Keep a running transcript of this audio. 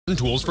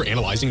tools for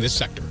analyzing this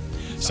sector.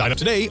 Sign up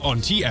today on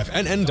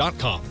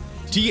TFNN.com.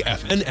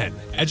 TFNN,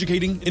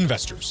 educating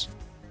investors.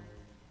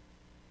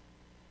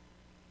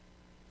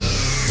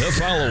 The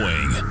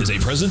following is a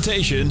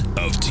presentation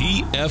of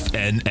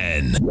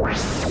TFNN.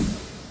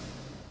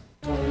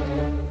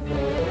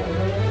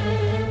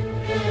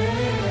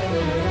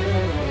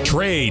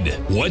 Trade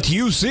what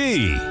you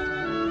see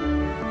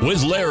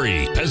with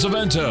Larry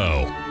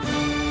Pesavento.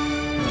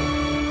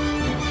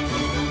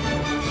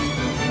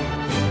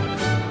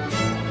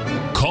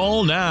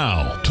 Call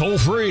now, toll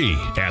free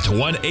at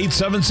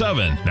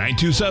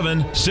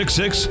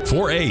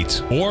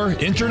 1-877-927-6648 or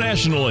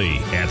internationally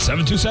at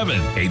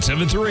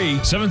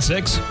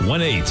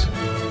 727-873-7618.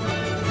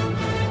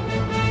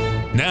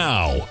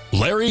 Now,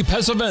 Larry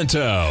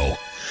Pesavento.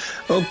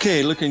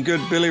 Okay, looking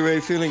good, Billy Ray,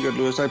 feeling good,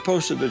 Lewis. I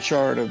posted the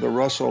chart of the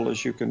Russell,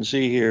 as you can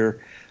see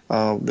here.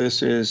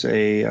 This is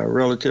a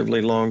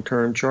relatively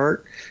long-term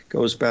chart.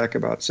 Goes back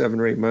about 7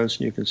 or 8 months,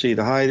 and you can see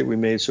the high that we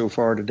made so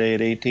far today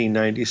at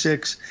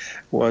 1896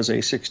 was a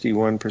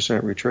 61%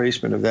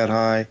 retracement of that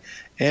high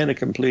and a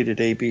completed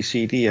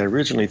ABCD. I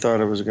originally thought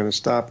it was going to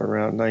stop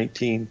around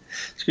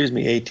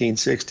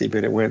 1860,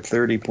 but it went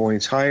 30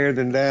 points higher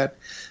than that.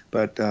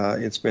 But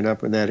it's been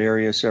up in that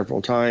area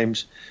several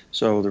times,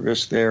 so the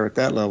risk there at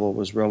that level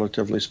was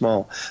relatively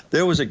small.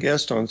 There was a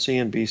guest on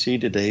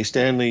CNBC today,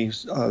 Stanley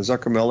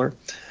Druckenmiller.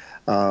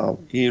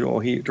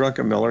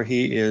 Druckenmiller,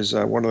 he is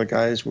one of the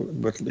guys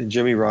with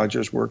Jimmy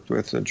Rogers, worked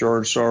with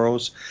George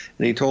Soros,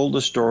 and he told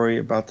the story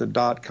about the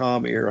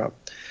dot-com era.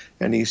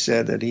 And he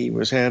said that he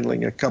was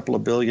handling a couple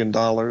of $1 billion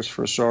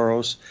for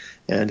Soros,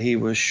 and he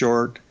was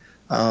short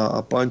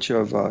a bunch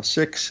of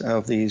 6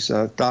 of these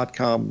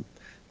dot-com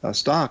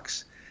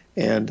stocks.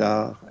 And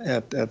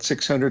at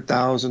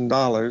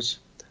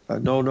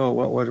 $600,000,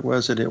 what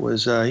was it? It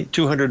was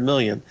 $200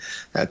 million.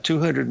 At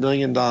 $200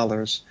 million,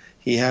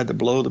 he had to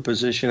blow the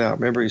position out.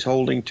 Remember, he's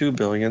holding $2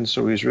 billion,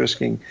 so he's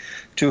risking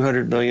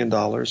 $200 million,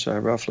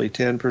 roughly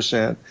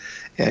 10%,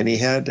 and he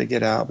had to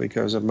get out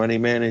because of money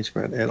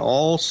management. And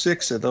all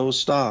 6 of those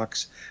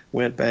stocks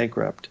went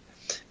bankrupt.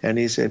 And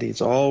he said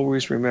he's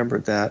always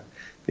remembered that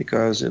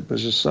because it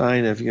was a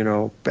sign of,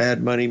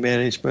 bad money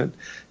management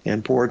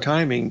and poor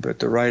timing, but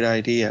the right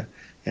idea.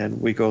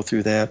 And we go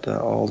through that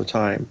all the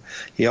time.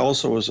 He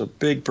also is a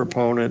big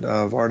proponent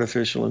of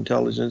artificial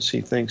intelligence.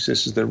 He thinks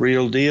this is the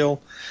real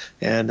deal.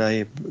 And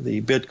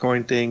the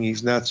Bitcoin thing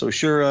he's not so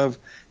sure of.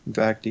 In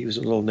fact, he was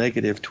a little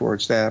negative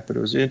towards that. But it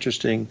was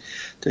interesting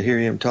to hear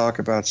him talk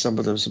about some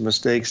of those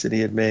mistakes that he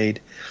had made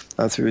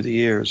through the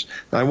years.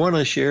 Now, I want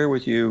to share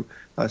with you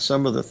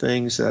some of the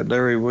things that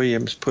Larry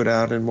Williams put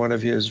out in one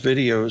of his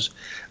videos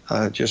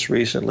just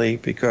recently,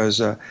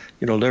 because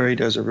Larry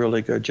does a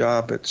really good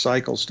job at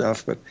cycle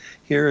stuff. But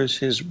here is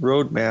his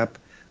roadmap,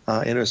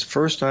 and it's the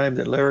first time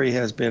that Larry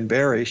has been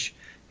bearish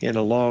in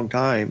a long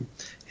time.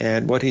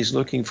 And what he's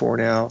looking for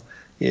now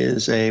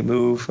is a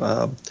move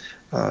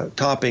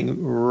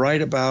topping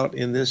right about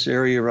in this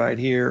area right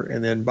here,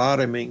 and then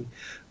bottoming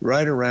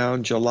right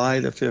around July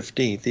the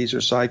 15th. These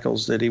are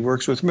cycles that he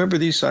works with. Remember,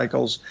 these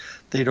cycles,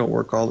 they don't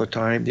work all the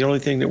time. The only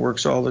thing that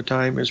works all the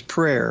time is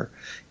prayer.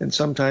 And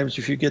sometimes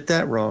if you get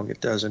that wrong, it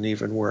doesn't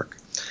even work.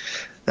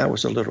 That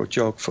was a little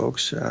joke,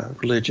 folks,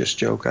 religious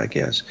joke, I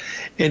guess.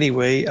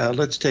 Anyway,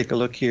 let's take a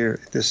look here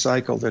at this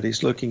cycle that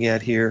he's looking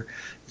at here.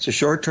 It's a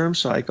short-term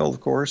cycle,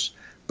 of course,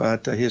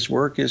 but his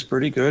work is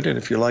pretty good. And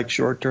if you like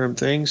short-term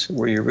things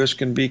where your risk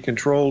can be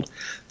controlled,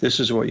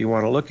 this is what you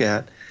want to look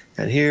at.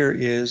 And here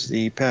is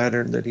the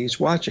pattern that he's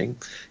watching,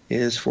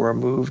 is for a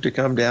move to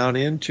come down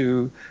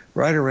into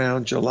right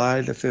around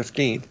July the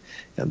 15th.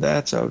 And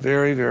that's a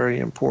very, very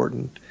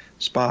important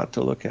spot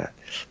to look at.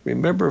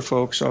 Remember,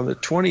 folks, on the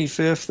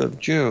 25th of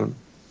June,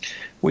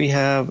 we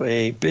have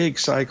a big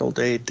cycle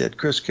date that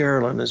Chris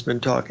Carolyn has been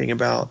talking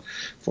about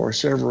for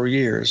several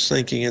years,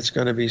 thinking it's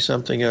going to be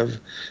something of,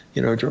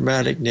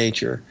 dramatic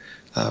nature.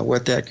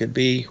 What that could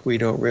be, we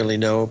don't really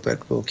know,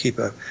 but we'll keep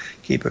a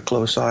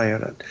close eye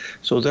on it.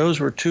 So those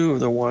were 2 of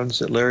the ones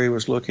that Larry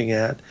was looking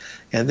at.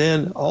 And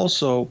then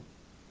also,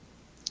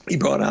 he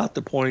brought out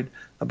the point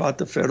about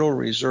the Federal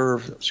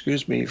Reserve.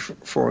 Excuse me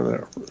for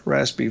the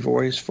raspy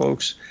voice,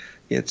 folks.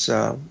 It's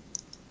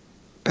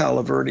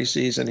Palo Verde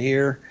season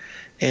here.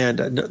 And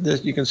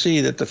you can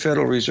see that the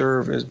Federal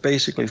Reserve is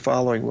basically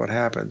following what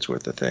happens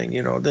with the thing.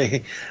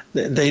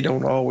 They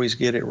don't always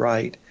get it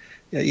right.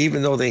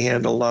 Even though they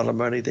handle a lot of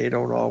money, they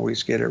don't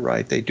always get it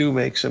right. They do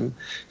make some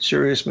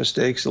serious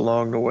mistakes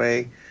along the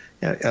way.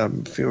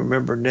 If you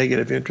remember,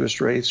 negative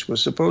interest rates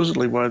was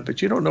supposedly one,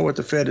 but you don't know what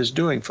the Fed is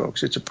doing,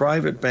 folks. It's a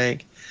private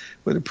bank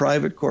with a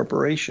private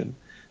corporation.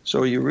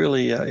 So you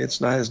really,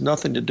 has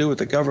nothing to do with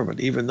the government,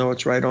 even though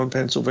it's right on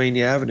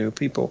Pennsylvania Avenue.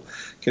 People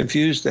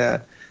confuse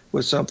that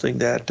with something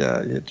that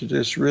it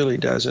just really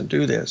doesn't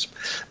do this.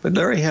 But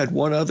Larry had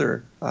one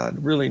other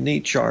really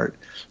neat chart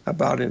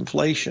about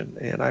inflation,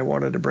 and I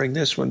wanted to bring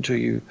this one to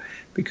you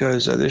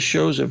because this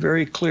shows a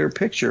very clear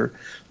picture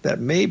that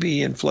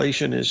maybe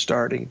inflation is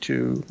starting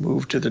to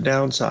move to the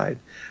downside.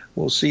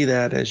 We'll see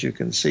that, as you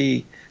can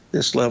see,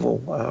 this level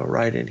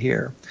right in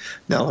here.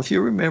 Now, if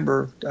you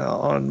remember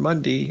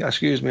on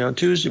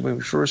Tuesday when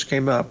we first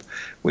came up,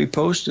 we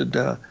posted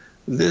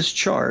this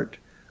chart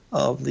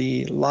of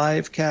the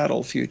live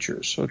cattle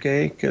futures,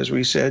 okay? Because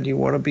we said you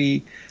want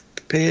to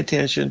pay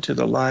attention to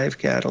the live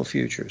cattle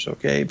futures,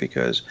 okay?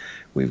 Because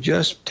we've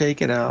just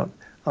taken out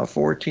a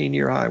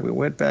 14-year high. We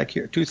went back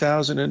here,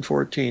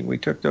 2014. We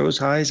took those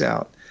highs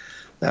out.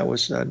 That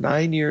was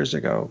 9 years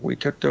ago. We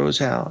took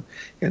those out.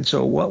 And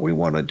so what we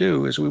want to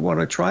do is we want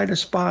to try to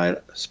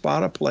spot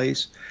a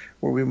place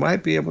where we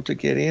might be able to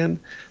get in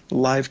the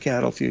live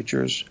cattle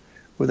futures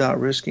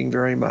without risking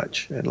very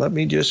much. And let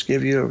me just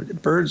give you a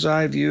bird's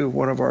eye view of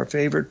one of our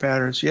favorite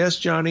patterns. Yes,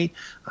 Johnny,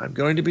 I'm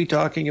going to be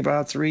talking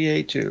about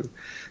 382.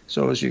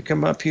 So as you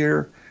come up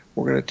here,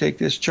 we're going to take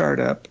this chart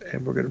up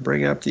and we're going to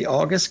bring up the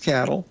August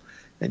cattle.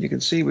 And you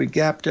can see we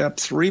gapped up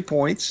 3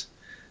 points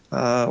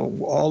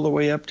all the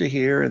way up to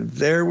here. And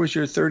there was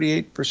your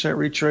 38%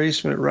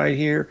 retracement right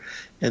here.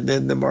 And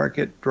then the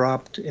market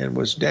dropped and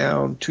was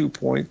down 2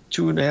 points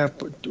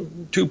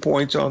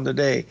on the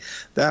day.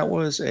 That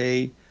was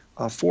a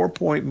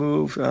 4-point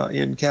move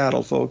in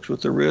cattle, folks,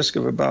 with the risk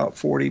of about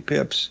 40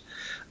 pips.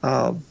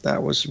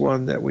 That was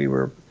one that we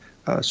were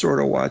sort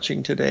of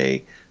watching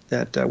today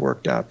that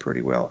worked out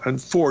pretty well.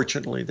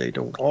 Unfortunately, they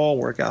don't all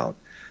work out,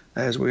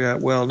 as we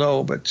well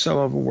know, but some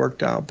of them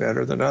worked out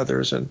better than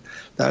others, and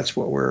that's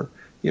what we're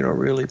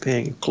really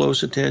paying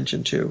close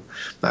attention to.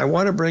 I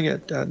want to bring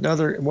it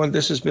another one.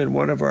 This has been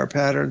one of our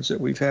patterns that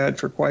we've had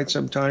for quite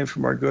some time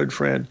from our good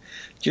friend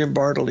Jim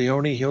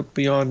Bartolioni. He'll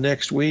be on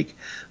next week,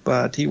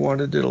 but he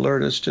wanted to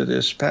alert us to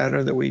this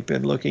pattern that we've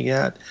been looking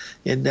at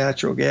in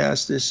natural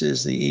gas. This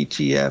is the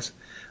ETF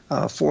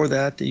for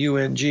that, the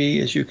UNG,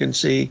 as you can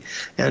see.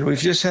 And we've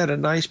just had a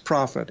nice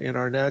profit in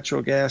our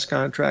natural gas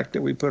contract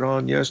that we put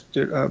on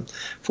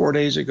 4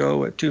 days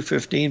ago at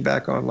 215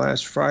 back on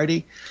last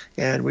Friday.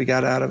 And we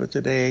got out of it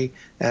today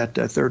at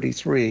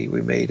 33.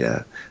 We made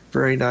a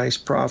very nice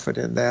profit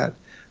in that,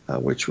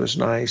 which was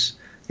nice.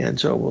 And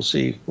so we'll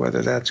see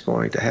whether that's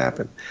going to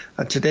happen.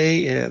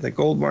 Today, the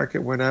gold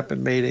market went up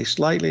and made a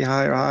slightly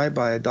higher high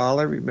by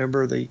 $1.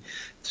 Remember, the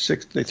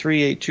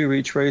 382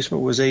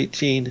 retracement was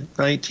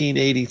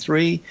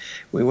 1983.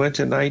 We went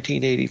to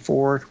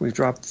 1984. We've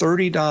dropped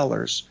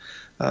 $30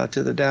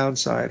 to the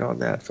downside on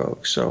that,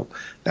 folks. So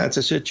that's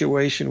a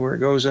situation where it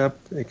goes up,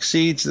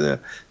 exceeds the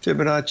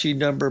Fibonacci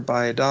number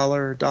by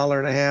 $1,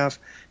 $1.50,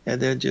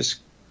 and then just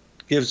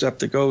gives up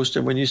the ghost.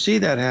 And when you see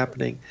that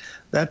happening,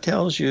 that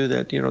tells you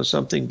that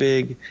something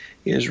big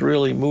is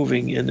really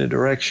moving in the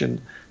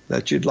direction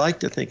that you'd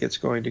like to think it's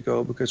going to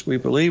go, because we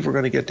believe we're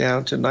going to get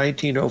down to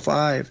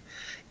 1905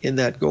 in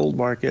that gold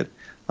market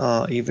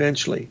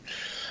eventually.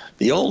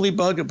 The only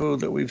bugaboo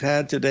that we've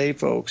had today,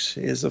 folks,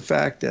 is the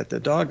fact that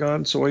the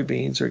doggone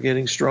soybeans are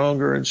getting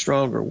stronger and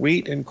stronger.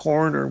 Wheat and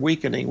corn are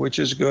weakening, which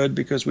is good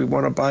because we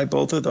want to buy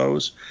both of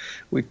those.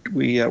 We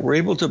were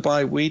able to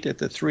buy wheat at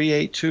the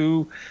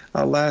 382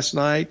 last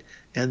night,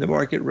 and the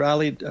market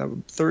rallied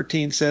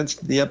 13 cents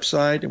to the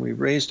upside, and we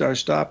raised our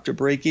stop to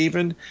break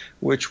even,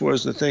 which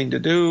was the thing to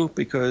do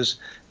because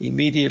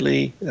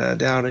immediately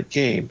down it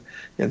came.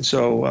 And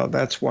so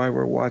that's why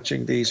we're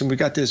watching these. And we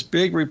got this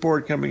big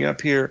report coming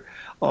up here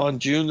on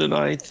June the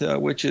 9th,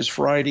 which is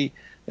Friday,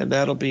 and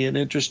that'll be an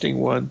interesting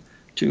one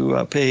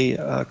to pay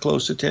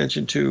close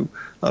attention to,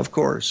 of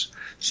course.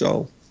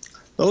 So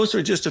those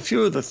are just a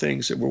few of the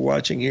things that we're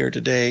watching here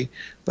today,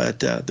 but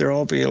they'll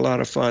all be a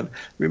lot of fun.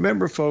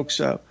 Remember, folks,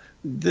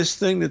 this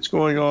thing that's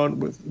going on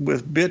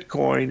with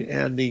Bitcoin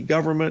and the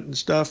government and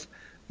stuff,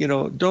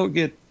 don't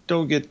get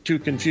too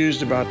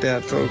confused about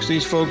that, folks.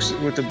 These folks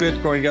with the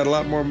Bitcoin got a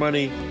lot more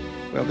money.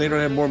 Well, they don't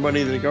have more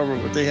money than the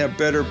government, but they have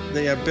better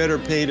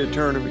paid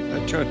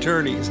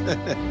attorneys.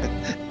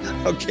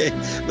 Okay,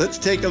 let's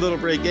take a little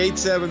break.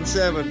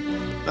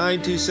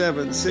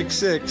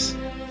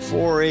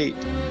 877-927-6648.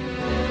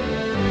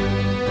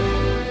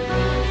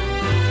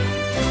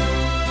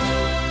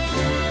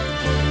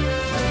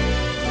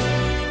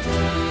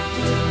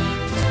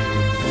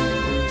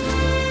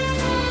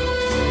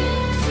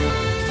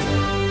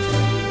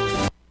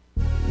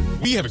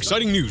 We have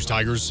exciting news,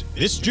 Tigers.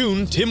 This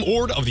June, Tim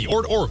Ord of the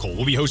Ord Oracle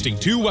will be hosting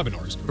 2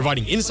 webinars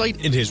providing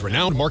insight into his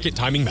renowned market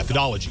timing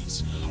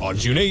methodologies. On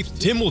June 8th,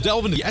 Tim will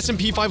delve into the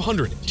S&P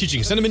 500,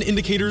 teaching sentiment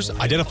indicators,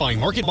 identifying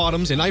market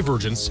bottoms and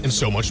divergence, and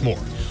so much more.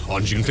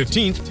 On June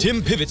 15th, Tim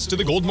pivots to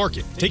the gold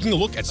market, taking a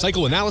look at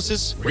cycle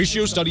analysis,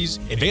 ratio studies,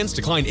 advanced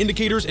decline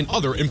indicators, and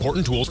other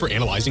important tools for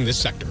analyzing this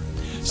sector.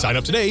 Sign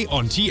up today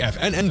on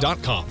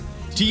TFNN.com.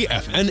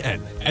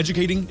 TFNN,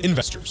 educating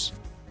investors.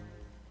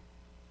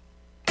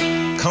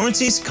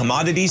 Currencies,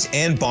 commodities,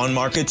 and bond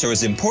markets are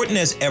as important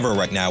as ever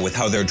right now with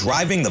how they're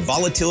driving the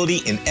volatility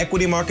in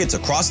equity markets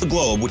across the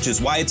globe, which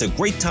is why it's a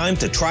great time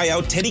to try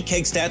out Teddy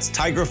Kakestat's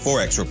Tiger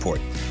Forex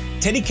Report.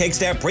 Teddy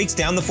Kakestat breaks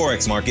down the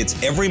Forex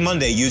markets every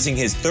Monday using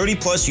his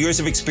 30-plus years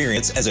of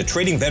experience as a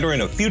trading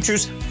veteran of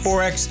futures,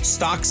 Forex,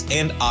 stocks,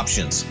 and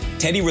options.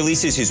 Teddy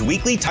releases his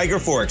weekly Tiger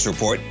Forex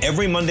Report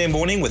every Monday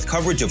morning with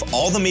coverage of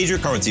all the major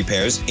currency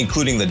pairs,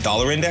 including the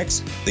dollar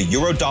index, the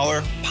euro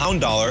dollar, pound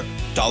dollar,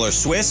 dollar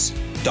Swiss,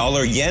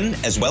 dollar yen,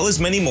 as well as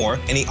many more,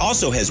 and he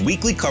also has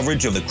weekly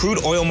coverage of the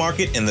crude oil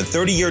market and the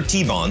 30-year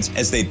T-bonds,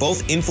 as they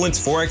both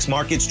influence Forex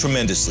markets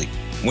tremendously.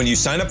 When you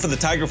sign up for the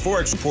Tiger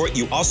Forex Report,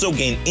 you also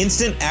gain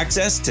instant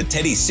access to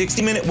Teddy's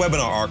 60-minute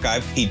webinar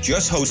archive he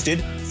just hosted,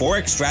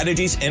 Forex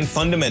Strategies and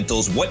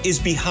Fundamentals, What is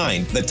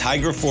Behind the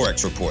Tiger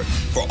Forex Report.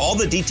 For all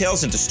the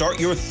details and to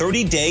start your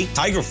 30-day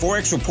Tiger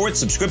Forex Report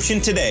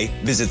subscription today,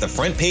 visit the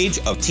front page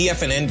of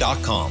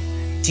TFNN.com.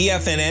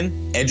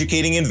 TFNN,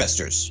 educating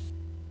investors.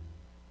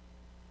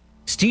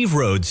 Steve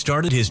Rhodes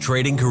started his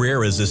trading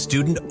career as a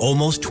student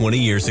almost 20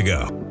 years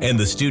ago, and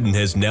the student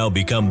has now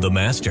become the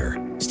master.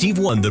 Steve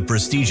won the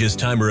prestigious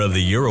Timer of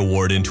the Year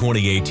award in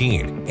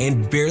 2018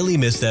 and barely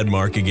missed that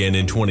mark again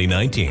in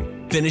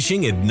 2019,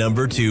 finishing at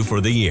number 2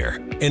 for the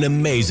year. An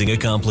amazing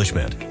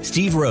accomplishment.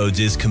 Steve Rhodes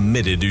is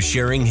committed to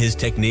sharing his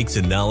techniques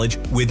and knowledge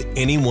with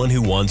anyone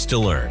who wants to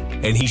learn,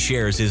 and he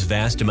shares his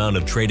vast amount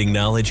of trading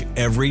knowledge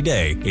every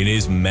day in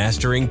his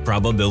Mastering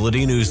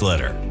Probability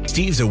newsletter.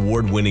 Steve's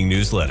award-winning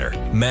newsletter,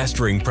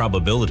 Mastering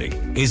Probability,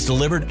 is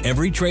delivered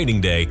every trading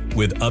day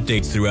with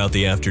updates throughout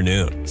the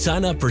afternoon.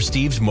 Sign up for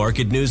Steve's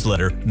market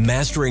newsletter,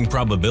 Mastering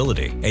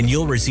Probability, and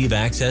you'll receive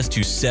access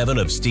to 7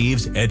 of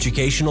Steve's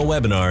educational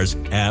webinars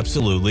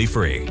absolutely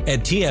free.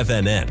 At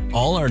TFNN,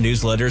 all our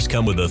newsletters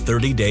come with a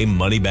 30-day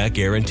money-back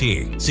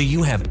guarantee, so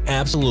you have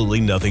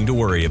absolutely nothing to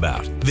worry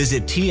about.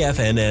 Visit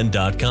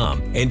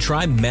TFNN.com and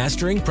try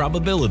Mastering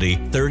Probability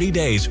 30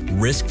 days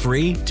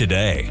risk-free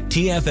today.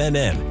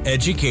 TFNN,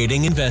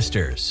 educating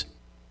investors.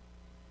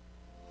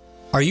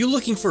 Are you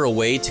looking for a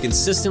way to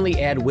consistently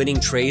add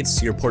winning trades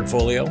to your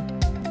portfolio?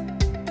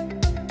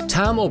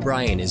 Tom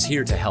O'Brien is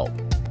here to help.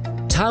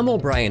 Tom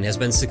O'Brien has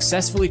been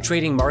successfully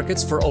trading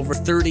markets for over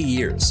 30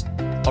 years.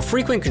 A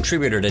frequent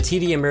contributor to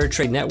TD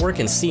Ameritrade Network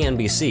and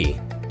CNBC,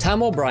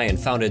 Tom O'Brien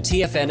founded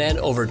TFNN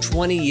over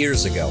 20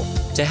 years ago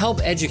to help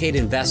educate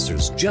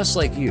investors just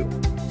like you.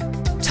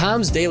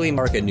 Tom's daily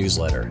market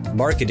newsletter,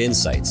 Market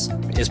Insights,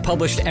 is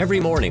published every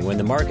morning when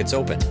the markets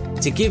open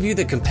to give you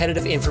the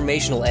competitive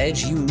informational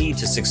edge you need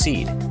to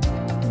succeed.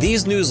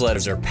 These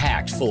newsletters are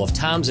packed full of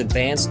Tom's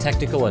advanced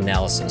technical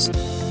analysis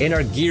and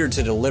are geared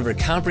to deliver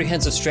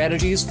comprehensive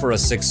strategies for a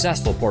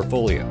successful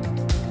portfolio.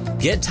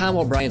 Get Tom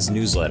O'Brien's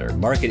newsletter,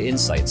 Market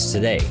Insights,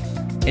 today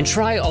and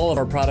try all of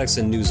our products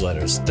and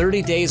newsletters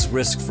 30 days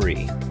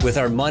risk-free with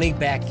our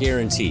money-back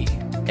guarantee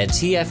at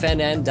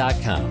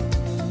TFNN.com.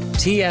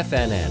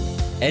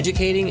 TFNN,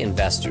 educating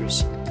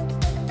investors.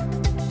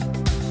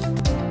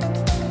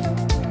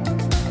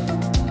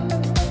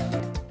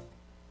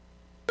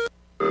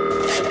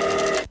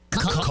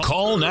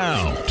 Call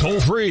now, toll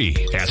free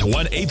at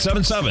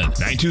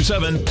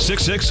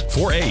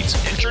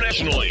 1-877-927-6648.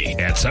 Internationally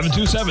at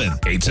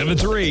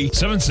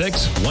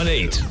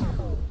 727-873-7618.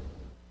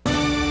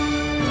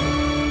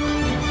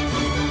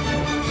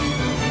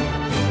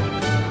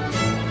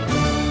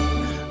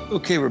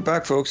 Okay, we're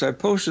back, folks. I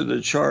posted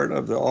the chart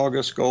of the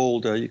August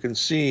gold. You can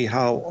see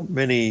how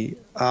many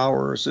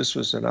hours. This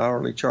was an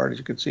hourly chart. As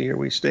you can see here,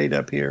 we stayed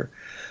up here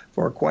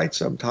for quite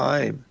some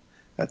time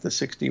at the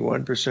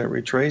 61%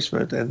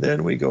 retracement, and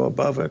then we go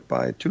above it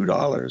by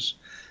 $2,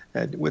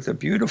 and with a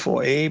beautiful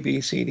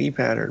ABCD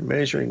pattern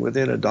measuring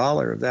within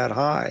 $1 of that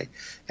high,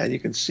 and you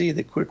can see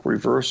the quick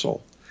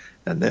reversal.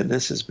 And then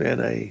this has been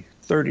a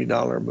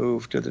 $30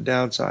 move to the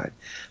downside.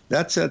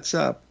 That sets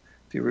up,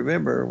 if you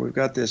remember, we've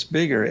got this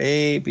bigger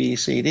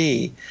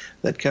ABCD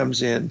that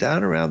comes in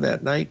down around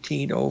that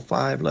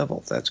 1905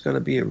 level. That's going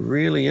to be a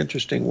really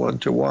interesting one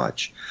to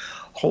watch.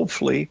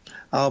 Hopefully,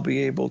 I'll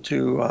be able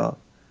to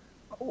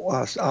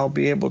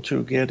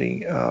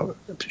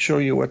show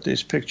you what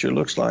this picture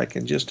looks like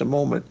in just a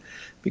moment,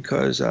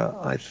 because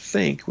I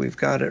think we've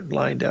got it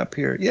lined up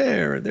here.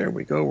 Yeah, there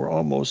we go. We're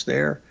almost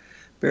there.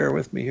 Bear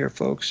with me here,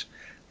 folks,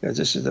 because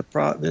this is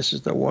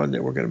the one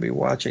that we're going to be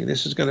watching.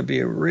 This is going to be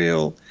a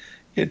real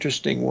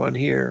interesting one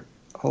here.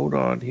 Hold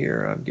on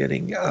here. I'm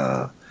getting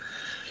there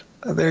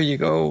you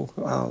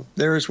go.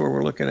 There's where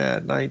we're looking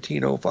at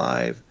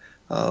 1905,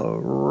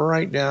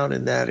 right down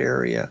in that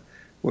area,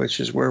 which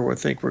is where we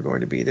think we're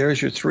going to be.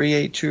 There's your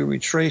 382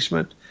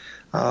 retracement,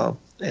 and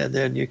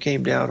then you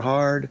came down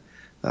hard.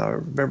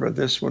 Remember,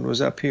 this one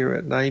was up here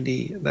at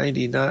 98.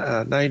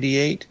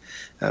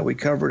 We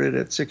covered it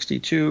at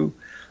 62,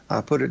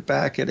 put it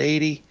back at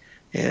 80,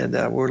 and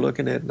we're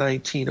looking at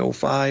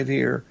 1905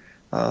 here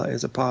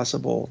as a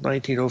possible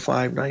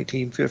 1905,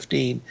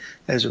 1915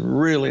 as a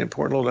really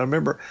important. Now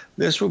remember,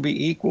 this will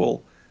be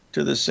equal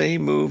to the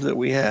same move that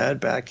we had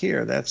back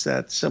here. That's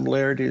that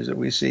similarities that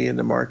we see in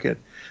the market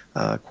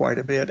quite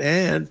a bit,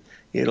 and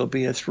it'll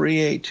be a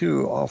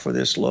 382 off of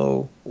this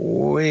low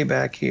way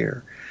back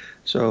here.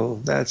 So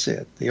that's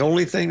it. The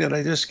only thing that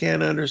I just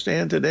can't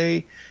understand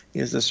today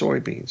is the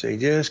soybeans. They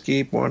just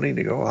keep wanting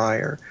to go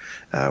higher.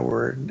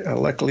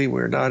 Luckily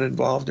we're not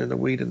involved in the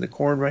wheat and the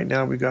corn right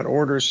now. We've got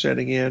orders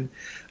setting in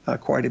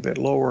quite a bit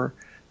lower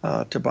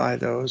to buy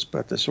those,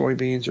 but the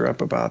soybeans are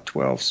up about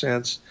 12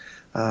 cents.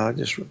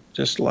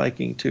 Just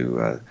liking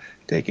to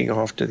taking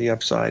off to the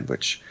upside,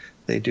 which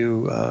they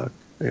do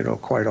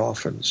quite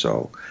often.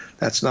 So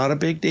that's not a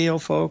big deal,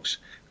 folks,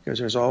 because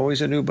there's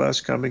always a new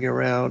bus coming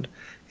around,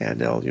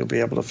 and you'll be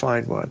able to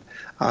find one.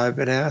 I've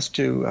been asked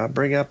to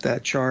bring up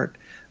that chart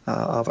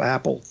of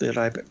Apple that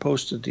I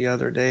posted the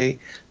other day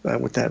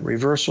with that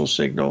reversal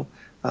signal.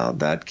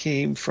 That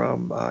came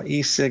from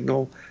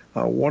eSignal.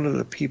 One of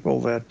the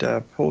people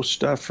that post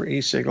stuff for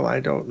eSignal, I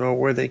don't know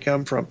where they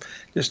come from.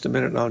 Just a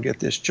minute and I'll get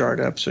this chart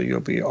up so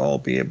you'll all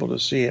be able to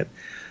see it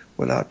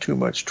without too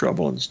much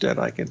trouble. Instead,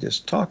 I can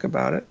just talk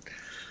about it.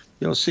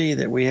 You'll see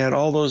that we had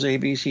all those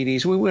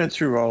ABCDs. We went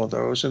through all of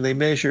those, and they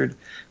measured,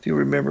 if you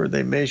remember,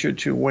 they measured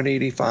to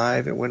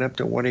 185. It went up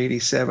to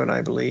 187,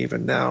 I believe,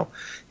 and now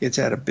it's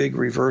at a big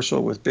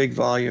reversal with big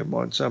volume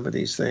on some of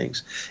these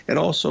things. And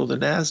also the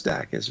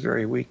NASDAQ is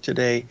very weak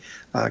today.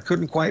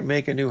 Couldn't quite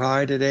make a new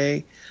high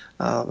today.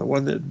 The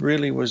one that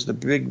really was the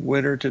big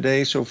winner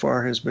today so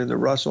far has been the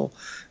Russell.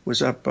 It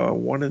was up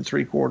 1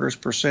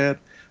 3/4%,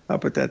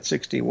 up at that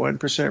 61%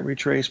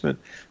 retracement,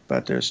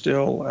 but there's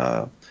still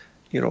a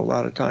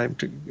lot of time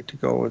to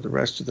go with the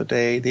rest of the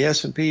day. The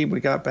S&P, we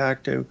got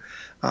back to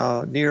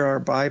near our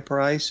buy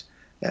price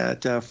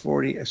at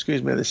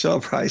the sell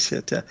price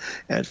at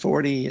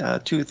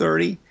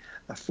 42.30,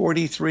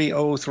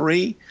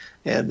 43.03,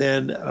 and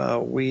then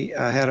we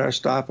had our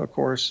stop, of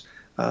course,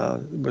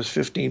 was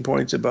 15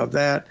 points above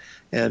that,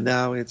 and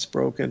now it's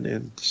broken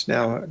and it's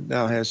now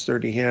has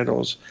 30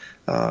 handles.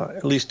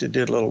 At least it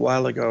did a little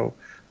while ago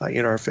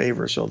in our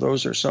favor. So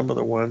those are some of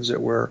the ones that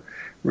we're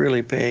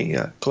really paying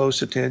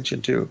close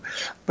attention to.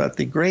 But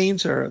the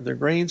grains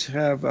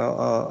have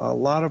a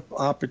lot of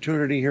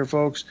opportunity here,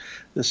 folks.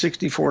 The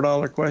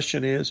 $64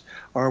 question is,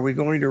 are we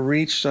going to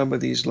reach some of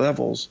these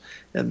levels?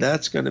 And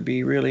that's going to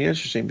be really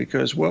interesting,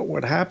 because what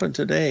would happen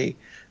today,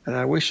 and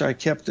I wish I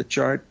kept the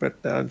chart, but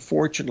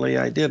unfortunately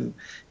I didn't,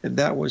 and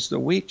that was the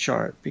wheat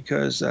chart,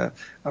 because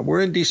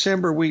we're in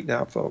December wheat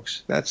now,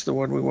 folks. That's the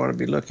one we want to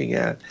be looking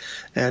at.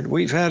 And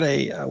we've had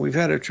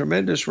a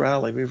tremendous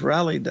rally. We've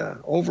rallied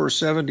over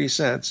 70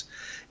 cents,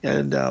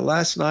 and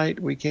last night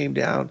we came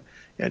down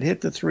and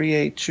hit the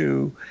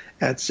 382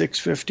 at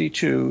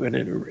 652, and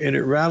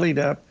it rallied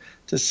up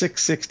to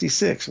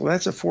 666. Well,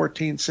 that's a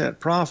 14-cent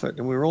profit,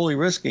 and we were only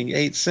risking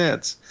 8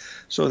 cents.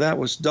 So that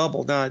was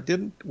double. Now,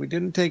 we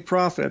didn't take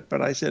profit,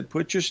 but I said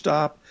put your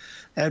stop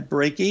at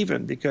break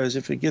even, because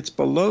if it gets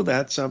below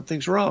that,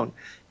 something's wrong.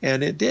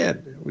 And it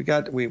did.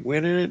 We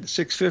went in at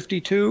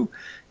 652.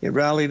 It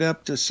rallied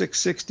up to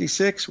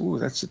 666. Ooh,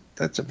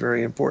 that's a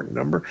very important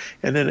number.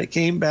 And then it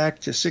came back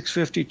to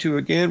 652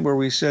 again, where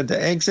we said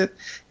to exit,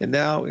 and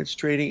now it's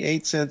trading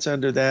 8 cents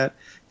under that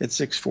at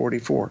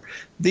 644.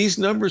 These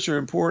numbers are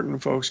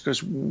important, folks,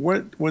 because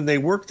when they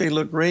work, they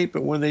look great,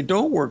 but when they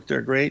don't work,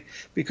 they're great,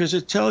 because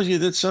it tells you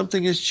that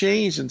something has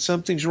changed and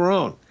something's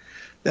wrong.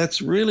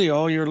 That's really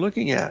all you're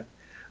looking at.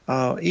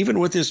 Even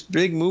with this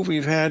big move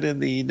we've had in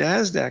the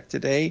NASDAQ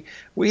today,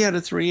 we had a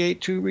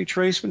 382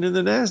 retracement in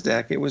the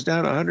NASDAQ. It was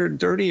down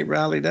 130. It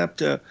rallied up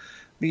to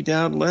be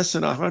down less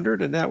than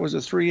 100, and that was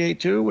a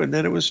 382, and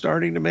then it was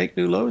starting to make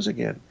new lows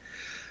again.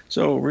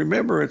 So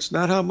remember, it's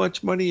not how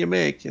much money you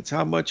make, it's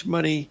how much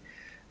money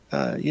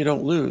you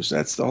don't lose.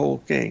 That's the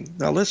whole thing.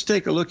 Now let's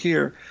take a look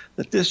here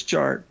at this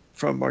chart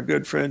from our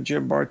good friend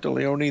Jim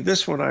Bartolioni.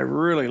 This one I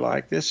really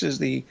like. This is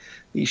the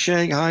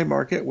Shanghai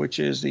market, which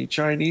is the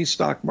Chinese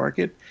stock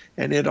market,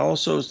 and it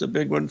also is the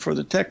big one for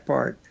the tech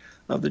part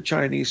of the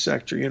Chinese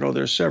sector.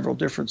 There's several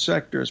different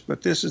sectors,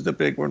 but this is the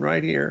big one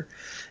right here.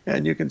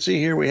 And you can see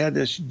here we had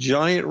this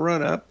giant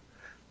run up,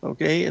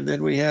 okay, and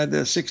then we had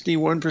the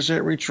 61%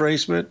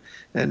 retracement,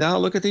 and now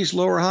look at these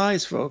lower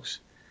highs, folks.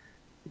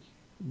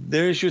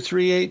 There's your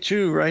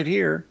 382 right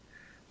here.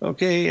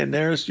 Okay, and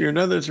there's your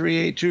another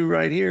 382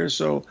 right here.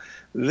 So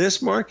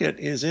this market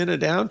is in a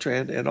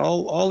downtrend, and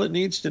all it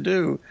needs to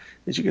do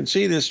is, you can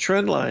see this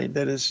trend line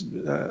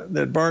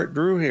that Bart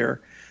drew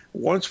here.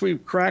 Once we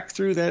crack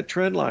through that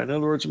trend line, in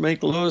other words,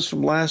 make lows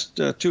from last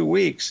 2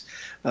 weeks,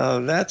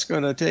 that's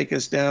going to take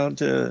us down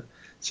to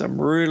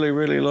some really,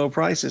 really low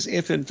prices,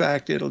 if in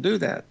fact it'll do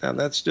that. Now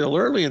that's still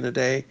early in the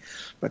day,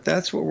 but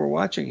that's what we're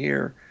watching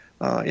here.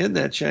 In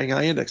that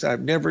Shanghai index.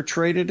 I've never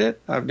traded it.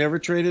 I've never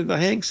traded the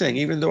Hang Seng,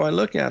 even though I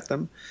look at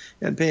them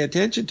and pay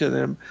attention to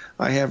them.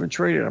 I haven't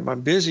traded them.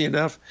 I'm busy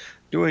enough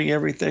doing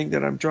everything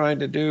that I'm trying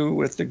to do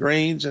with the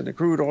grains and the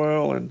crude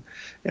oil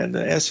and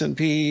the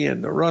S&P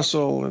and the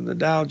Russell and the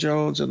Dow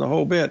Jones and the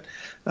whole bit.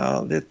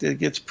 It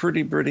gets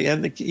pretty,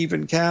 and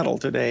even cattle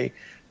today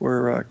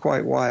were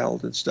quite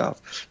wild and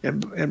stuff.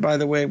 And by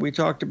the way, we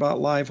talked about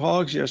live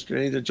hogs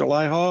yesterday. The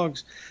July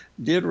hogs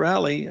did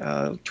rally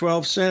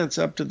 12 cents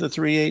up to the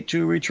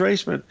 382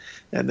 retracement,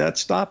 and that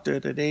stopped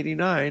it at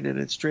 89, and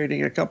it's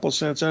trading a couple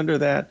cents under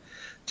that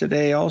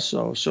today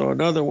also. So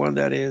another one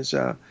that is,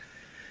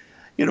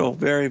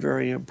 very,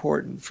 very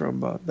important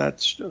from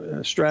that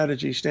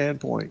strategy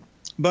standpoint.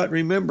 But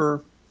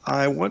remember,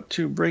 I want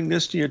to bring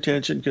this to your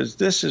attention because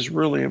this is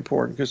really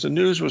important, because the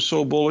news was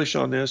so bullish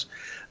on this.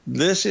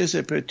 This is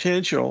a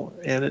potential,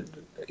 and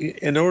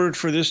in order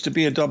for this to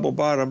be a double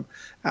bottom,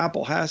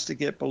 Apple has to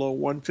get below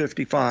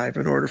 155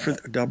 in order for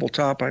double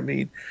top. I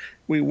mean,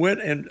 we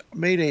went and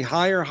made a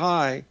higher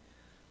high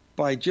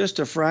by just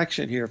a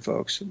fraction here,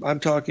 folks. I'm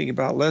talking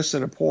about less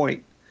than a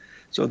point.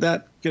 So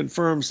that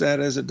confirms that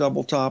as a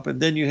double top. And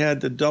then you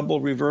had the double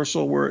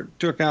reversal where it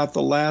took out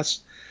the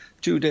last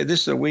 2 days.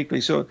 This is a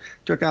weekly, so it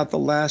took out the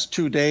last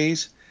 2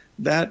 days.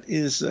 That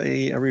is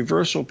a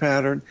reversal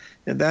pattern,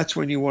 and that's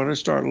when you want to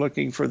start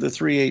looking for the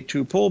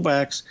 382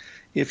 pullbacks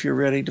if you're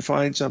ready to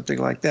find something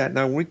like that.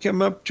 Now, when we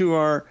come up to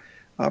our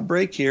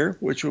break here,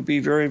 which will be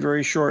very,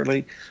 very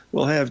shortly,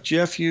 we'll have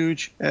Jeff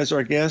Huge as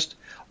our guest.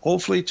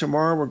 Hopefully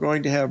tomorrow we're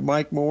going to have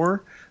Mike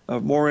Moore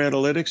of More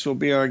Analytics will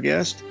be our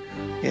guest.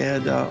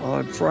 And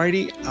on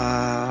Friday,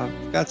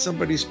 got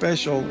somebody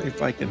special,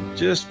 if I can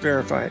just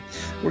verify it.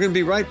 We're going to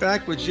be right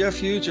back with Jeff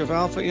Huge of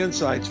Alpha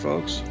Insights,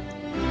 folks.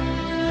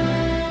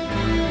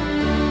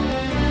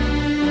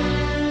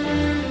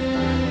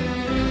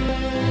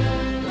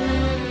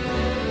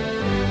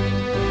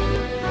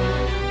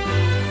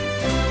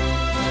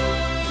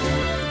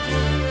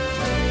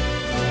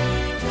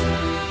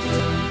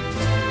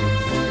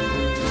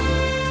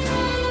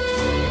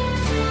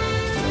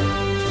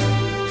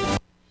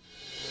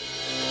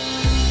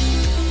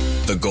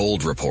 The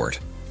Gold Report.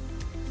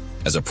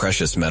 As a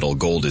precious metal,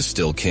 gold is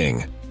still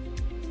king.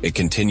 It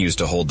continues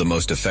to hold the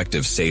most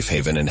effective safe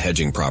haven and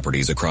hedging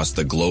properties across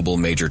the global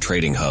major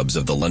trading hubs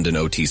of the London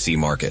OTC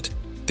market,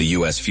 the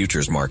U.S.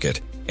 futures market,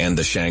 and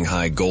the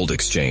Shanghai Gold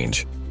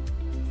Exchange.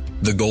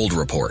 The Gold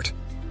Report.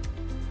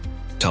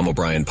 Tom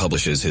O'Brien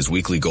publishes his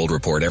weekly gold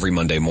report every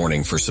Monday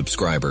morning for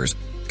subscribers,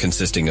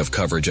 consisting of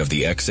coverage of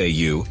the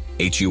XAU,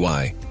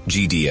 HUI,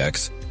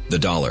 GDX, the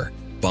dollar,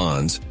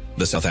 bonds,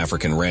 the South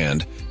African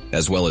rand,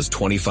 as well as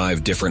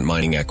 25 different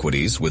mining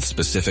equities with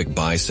specific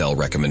buy-sell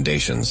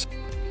recommendations.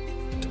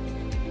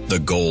 The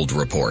Gold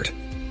Report.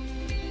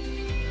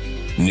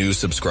 New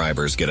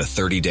subscribers get a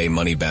 30-day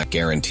money-back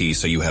guarantee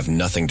so you have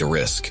nothing to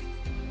risk.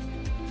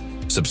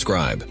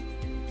 Subscribe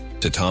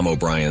to Tom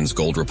O'Brien's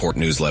Gold Report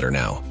newsletter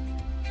now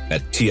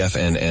at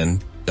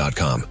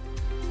TFNN.com.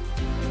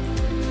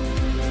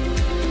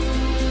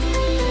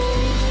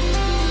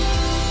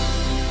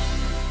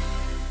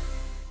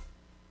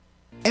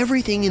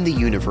 Everything in the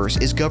universe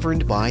is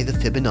governed by the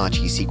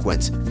Fibonacci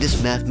sequence.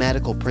 This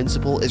mathematical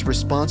principle is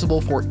responsible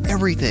for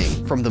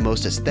everything from the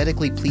most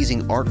aesthetically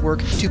pleasing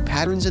artwork to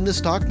patterns in the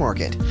stock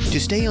market. To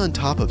stay on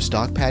top of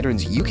stock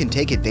patterns you can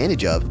take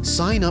advantage of,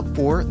 sign up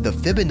for the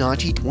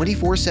Fibonacci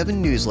 24/7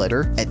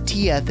 newsletter at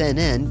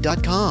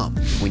TFNN.com.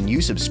 When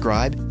you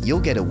subscribe, you'll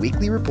get a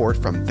weekly report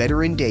from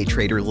veteran day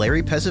trader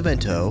Larry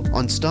Pesavento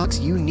on stocks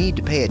you need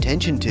to pay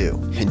attention to.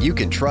 And you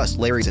can trust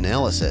Larry's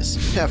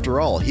analysis. After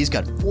all, he's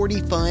got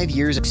 45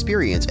 years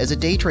experience as a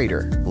day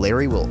trader.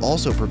 Larry will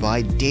also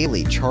provide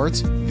daily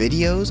charts,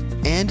 videos,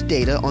 and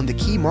data on the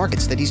key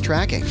markets that he's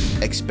tracking.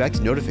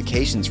 Expect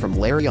notifications from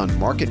Larry on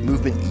market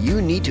movement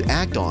you need to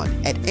act on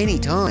at any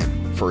time.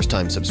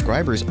 First-time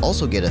subscribers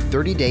also get a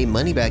 30-day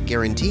money-back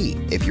guarantee.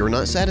 If you're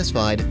not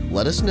satisfied,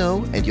 let us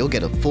know and you'll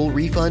get a full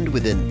refund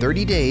within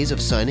 30 days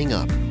of signing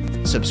up.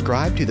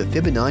 Subscribe to the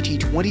Fibonacci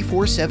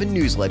 24/7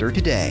 newsletter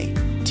today.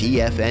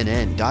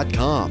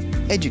 TFNN.com.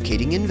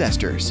 Educating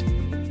investors.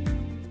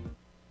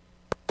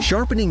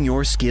 Sharpening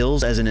your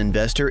skills as an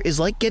investor is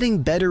like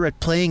getting better at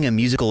playing a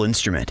musical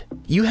instrument.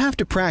 You have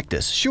to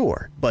practice,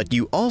 sure, but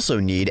you also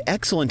need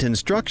excellent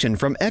instruction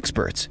from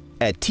experts.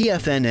 At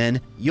TFNN,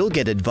 you'll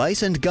get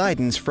advice and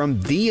guidance from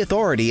the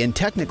authority in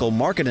technical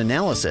market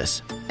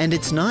analysis. And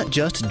it's not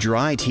just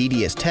dry,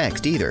 tedious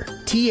text either.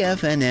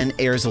 TFNN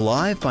airs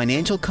live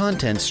financial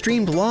content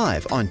streamed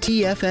live on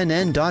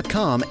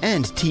TFNN.com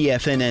and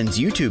TFNN's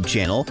YouTube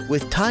channel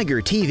with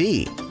Tiger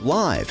TV,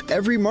 live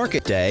every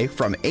market day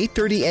from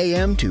 8:30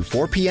 a.m. to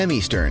 4 p.m.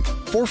 Eastern,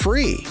 for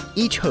free.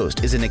 Each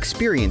host is an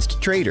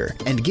experienced trader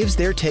and gives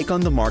their take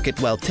on the market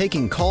while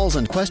taking calls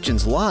and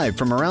questions live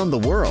from around the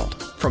world.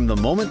 From the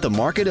moment the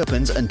market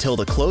opens until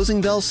the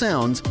closing bell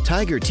sounds,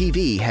 Tiger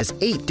TV has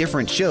 8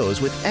 different shows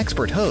with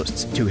expert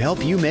hosts to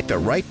help you make the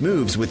right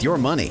moves with your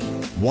money.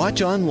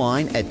 Watch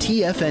online at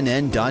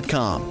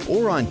TFNN.com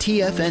or on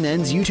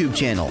TFNN's YouTube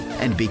channel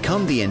and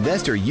become the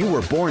investor you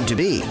were born to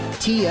be.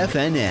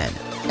 TFNN,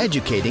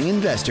 educating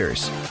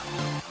investors.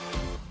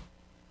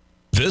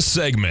 This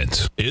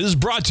segment is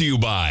brought to you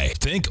by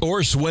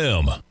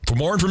Thinkorswim. For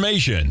more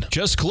information,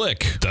 just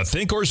click the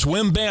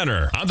Thinkorswim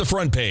banner on the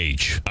front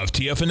page of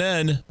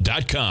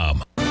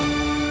TFNN.com.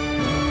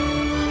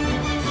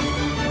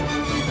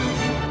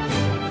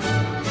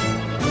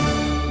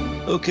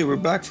 Okay, we're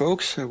back,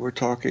 folks. We're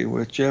talking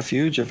with Jeff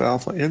Huge of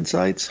Alpha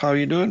Insights. How are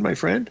you doing, my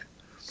friend?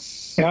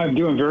 Yeah, I'm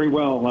doing very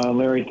well,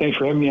 Larry. Thanks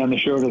for having me on the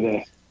show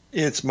today.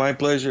 It's my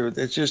pleasure.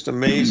 It's just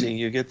amazing.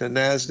 You get the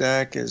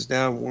NASDAQ is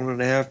down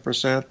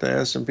 1.5%, the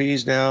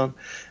S&P's down,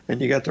 and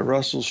you got the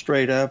Russell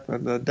straight up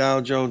and the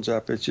Dow Jones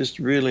up. It's just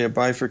really a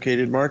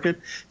bifurcated market,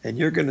 and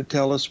you're going to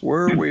tell us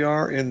where we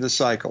are in the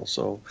cycle.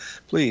 So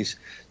please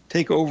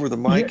take over the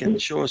mic and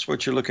show us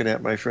what you're looking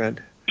at, my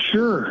friend.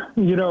 Sure.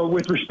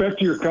 With respect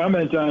to your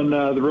comment on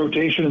the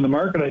rotation in the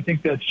market, I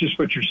think that's just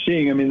what you're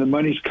seeing. I mean, the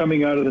money's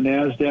coming out of the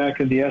NASDAQ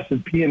and the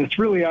S&P, and it's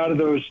really out of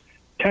those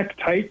tech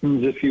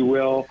titans, if you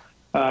will,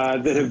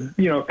 that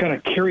have, kind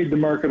of carried the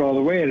market all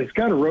the way, and it's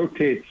got to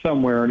rotate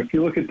somewhere. And if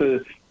you look at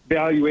the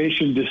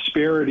valuation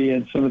disparity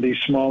in some of these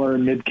smaller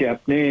and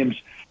mid-cap names,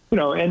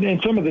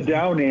 and some of the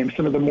Dow names,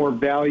 some of the more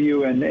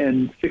value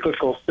and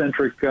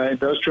cyclical-centric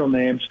industrial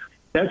names,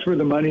 that's where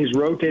the money's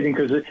rotating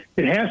because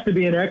it has to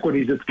be in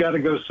equities. It's got to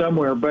go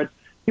somewhere. But,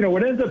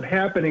 what ends up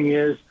happening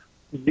is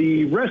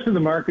the rest of the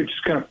market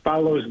just kind of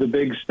follows the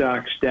big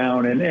stocks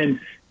down. And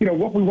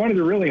what we wanted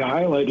to really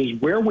highlight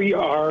is where we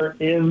are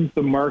in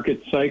the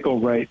market cycle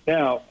right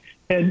now.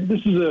 And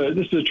this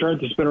is a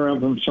chart that's been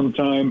around for some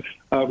time.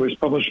 It was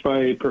published by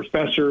a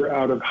professor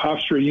out of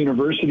Hofstra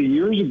University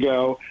years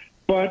ago.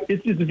 But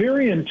it's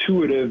very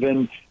intuitive.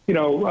 And,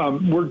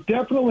 we're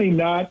definitely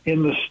not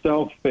in the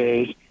stealth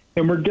phase.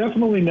 And we're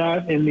definitely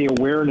not in the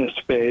awareness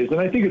phase. And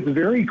I think it's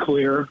very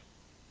clear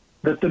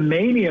that the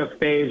mania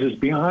phase is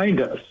behind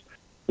us.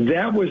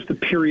 That was the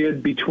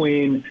period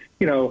between,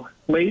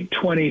 late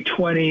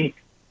 2020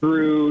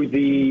 through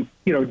the,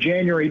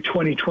 January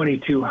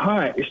 2022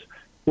 highs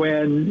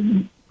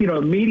when,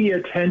 media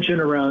attention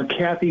around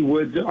Cathie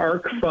Wood's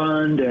ARK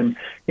Fund and,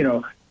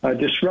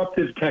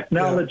 disruptive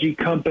technology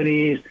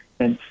companies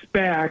and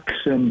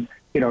SPACs and,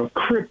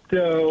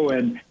 crypto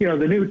and,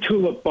 the new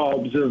tulip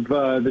bulbs of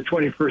the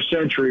 21st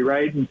century,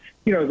 right? And,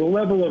 the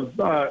level of,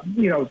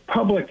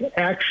 public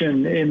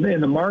action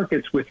in the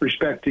markets with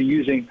respect to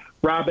using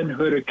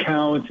Robinhood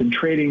accounts and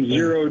trading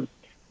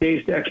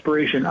zero-based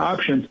expiration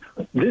options,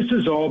 this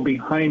is all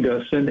behind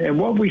us. And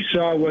what we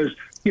saw was,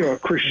 a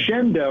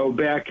crescendo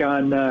back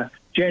on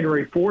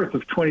January 4th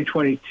of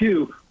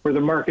 2022 where the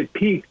market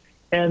peaked,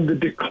 and the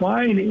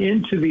decline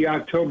into the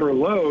October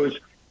lows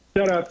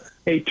set up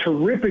a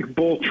terrific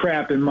bull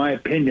trap, in my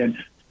opinion.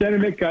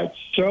 Sentiment got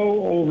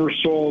so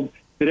oversold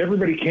that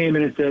everybody came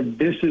in and said,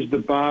 this is the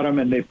bottom,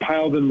 and they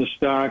piled in the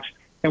stocks.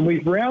 And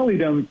we've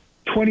rallied them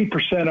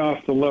 20%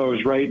 off the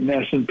lows, right, in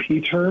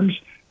S&P terms.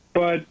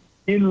 But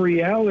in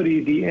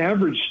reality, the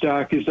average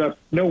stock is up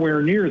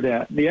nowhere near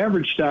that. The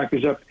average stock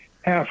is up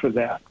half of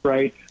that,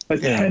 right? A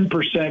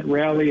 10%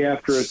 rally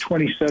after a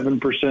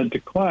 27%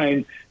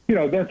 decline,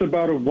 that's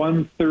about a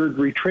one-third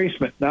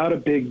retracement. Not a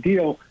big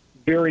deal,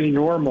 very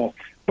normal.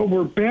 But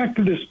we're back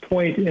to this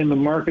point in the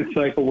market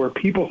cycle where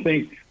people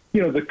think,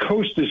 the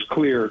coast is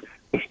clear.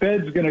 The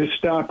Fed's going to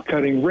stop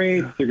cutting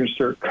rates. They're going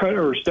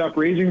to stop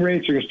raising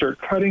rates. They're going to start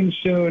cutting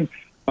soon.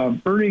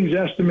 Earnings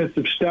estimates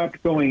have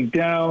stopped going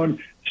down.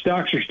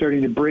 Stocks are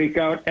starting to break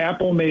out.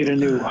 Apple made a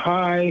new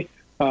high.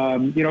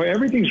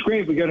 Everything's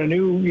great. We got a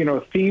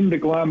new, theme to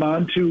glom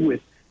onto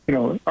with,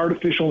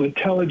 artificial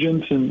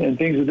intelligence and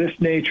things of this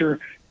nature.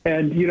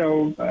 And,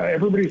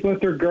 everybody's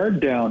let their guard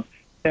down.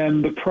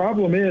 And the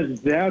problem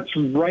is that's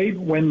right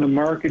when the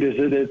market is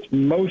at its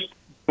most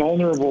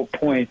vulnerable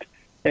point.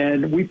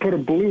 And we put a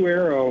blue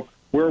arrow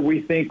where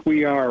we think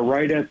we are,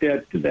 right at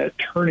that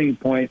turning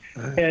point.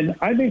 And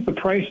I think the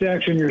price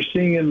action you're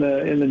seeing in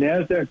the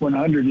NASDAQ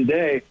 100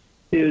 today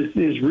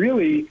is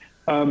really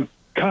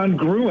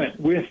congruent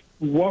with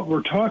what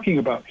we're talking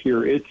about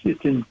here.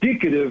 It's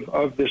indicative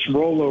of this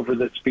rollover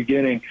that's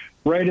beginning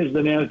right as the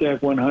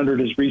NASDAQ 100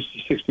 has reached a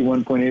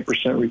 61.8%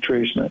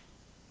 retracement.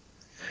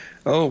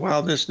 Oh, wow,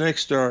 this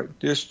next chart,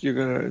 this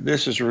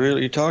is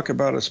really, you talk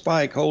about a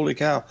spike, holy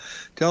cow.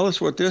 Tell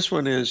us what this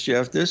one is,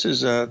 Jeff. This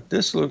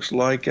looks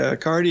like a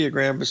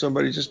cardiogram of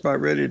somebody just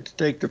about ready to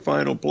take the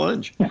final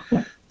plunge.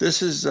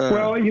 This is,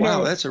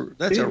 wow, that's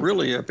a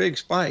really big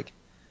spike.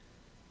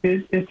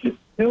 It's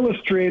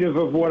illustrative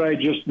of what I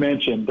just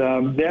mentioned.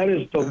 That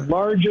is the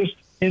largest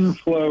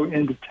inflow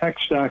into tech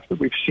stocks that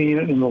we've seen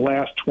in the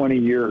last 20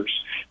 years.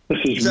 This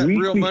is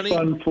weekly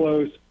fund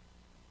flows.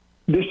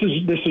 This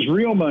is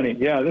real money.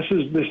 Yeah, this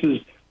is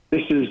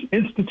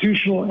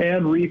institutional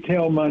and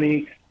retail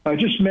money,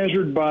 just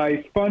measured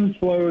by fund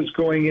flows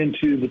going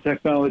into the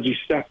technology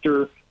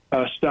sector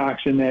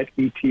stocks in that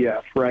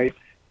ETF, right?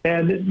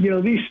 And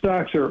these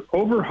stocks are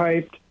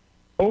overhyped,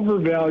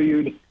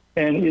 overvalued,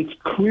 and it's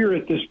clear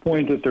at this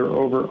point that they're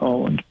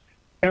overowned.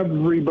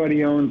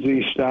 Everybody owns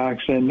these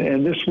stocks,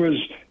 and this was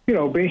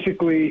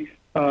basically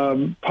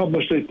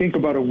published, I think,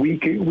 about a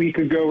week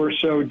ago or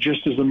so,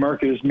 just as the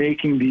market is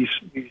making these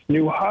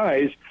new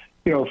highs,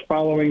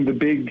 following the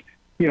big,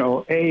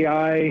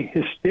 AI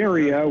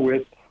hysteria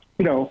with,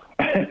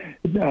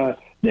 NVIDIA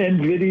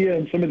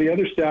and some of the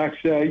other stocks,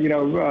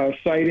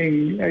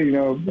 citing,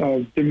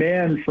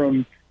 demand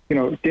from,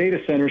 data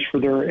centers for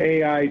their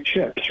AI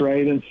chips,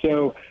 right? And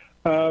so,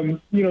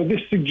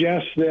 this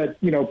suggests that,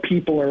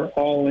 people are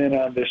all in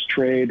on this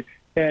trade.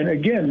 And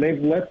again, they've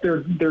let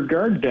their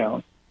guard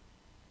down.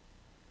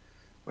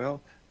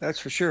 Well, that's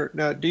for sure.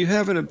 Now, do you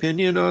have an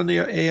opinion on the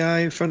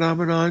AI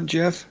phenomenon,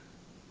 Jeff?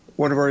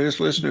 One of our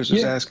listeners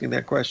is asking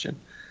that question.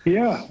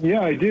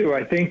 Yeah, I do.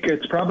 I think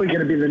it's probably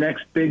going to be the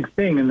next big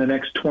thing in the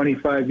next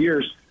 25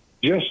 years,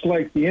 just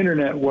like the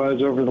internet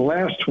was over the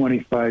last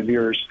 25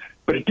 years.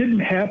 But it didn't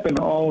happen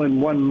all in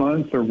 1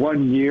 month or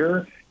 1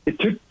 year. it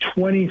took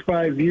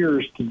 25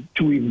 years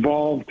to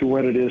evolve to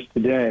what it is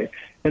today.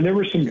 And there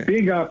were some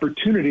big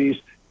opportunities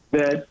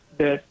that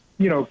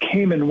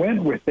came and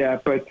went with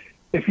that. But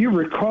if you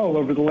recall,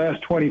 over the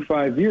last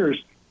 25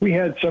 years, we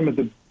had some of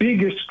the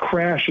biggest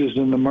crashes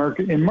in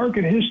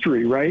market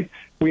history, right?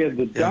 We had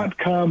the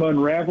dot-com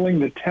unraveling,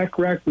 the tech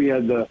wreck. We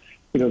had the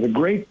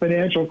great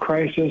financial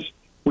crisis.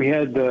 We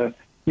had the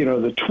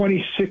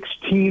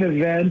 2016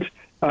 event.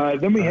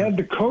 Then we had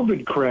the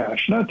COVID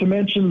crash, not to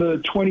mention the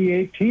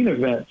 2018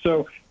 event.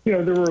 So,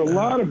 there were a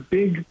lot of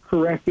big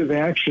corrective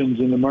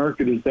actions in the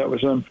market as that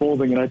was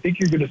unfolding. And I think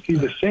you're going to see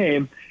the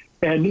same.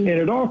 And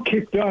it all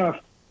kicked off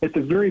at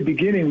the very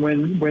beginning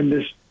when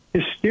this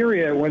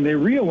hysteria, when they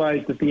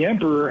realized that the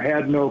emperor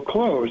had no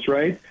clothes,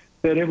 right?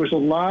 That it was a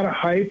lot of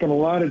hype and a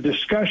lot of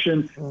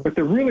discussion, but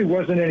there really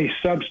wasn't any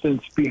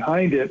substance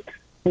behind it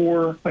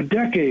for a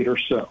decade or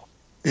so.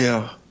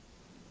 Yeah.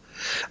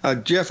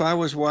 Jeff, I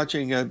was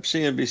watching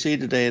CNBC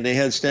today, and they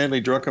had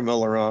Stanley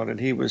Druckenmiller on, and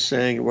he was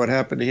saying what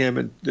happened to him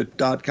in the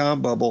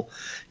dot-com bubble.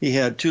 He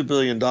had $2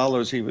 billion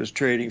he was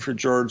trading for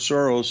George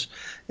Soros,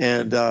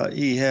 and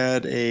he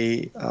had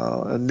a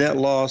net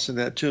loss in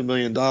that $2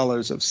 million of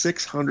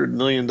 $600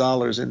 million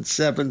in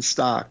 7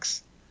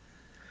 stocks.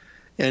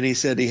 And he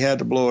said he had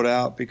to blow it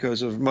out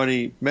because of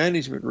money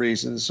management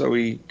reasons, so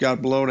he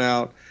got blown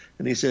out.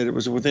 And he said it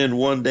was within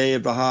 1 day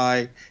of the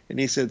high. And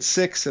he said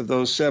 6 of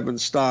those 7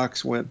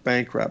 stocks went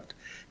bankrupt.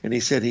 And he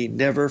said he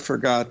never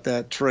forgot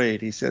that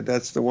trade. He said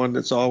that's the one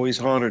that's always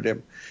haunted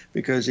him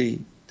because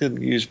he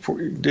didn't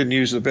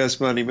use the best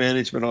money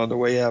management on the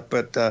way up.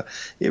 But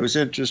it was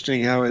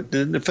interesting how it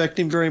didn't affect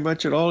him very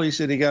much at all. He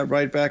said he got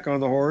right back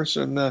on the horse.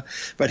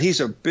 But he's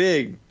a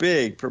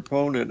big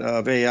proponent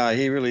of AI.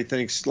 He really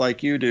thinks,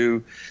 like you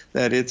do,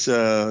 that it's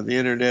the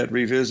internet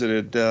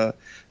revisited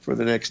for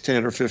the next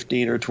 10 or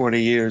 15 or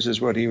 20 years is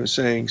what he was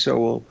saying. So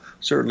we'll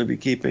certainly be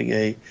keeping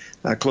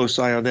a close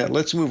eye on that.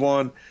 Let's move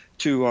on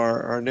to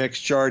our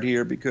next chart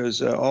here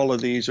because all of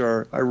these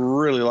I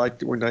really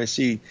like when I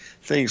see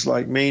things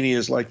like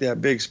manias like that,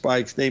 big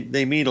spikes.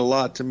 They mean a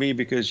lot to me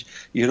because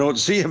you don't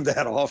see them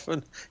that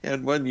often.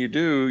 And when you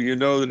do, you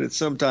know that it's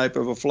some type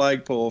of a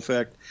flagpole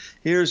effect.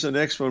 Here's the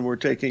next one we're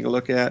taking a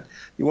look at.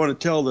 You want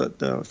to tell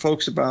the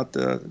folks about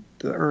the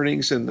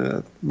earnings and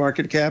the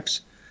market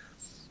caps?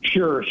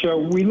 Sure. So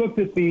we looked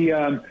at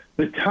the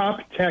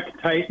top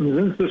tech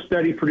titans. This is a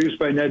study produced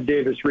by Ned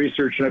Davis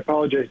Research, and I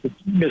apologize, it's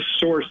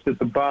missourced at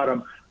the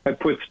bottom. I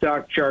put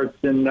stock charts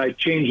and I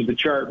changed the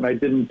chart, and I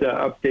didn't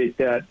update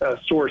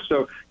that source.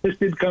 So this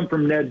did come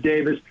from Ned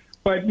Davis.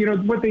 But,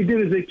 what they did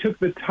is they took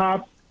the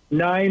top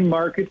 9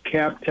 market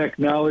cap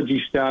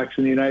technology stocks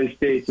in the United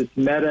States. It's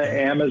Meta,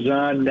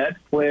 Amazon,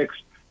 Netflix,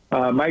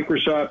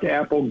 Microsoft,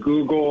 Apple,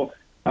 Google,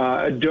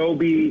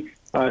 Adobe,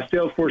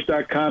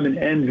 Salesforce.com, and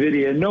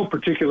NVIDIA, in no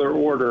particular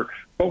order.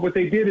 But what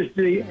they did is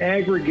they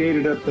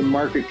aggregated up the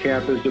market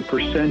cap as a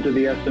percent of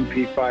the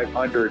S&P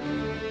 500.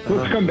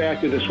 Let's come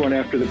back to this one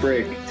after the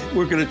break.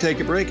 We're going to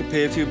take a break and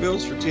pay a few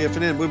bills for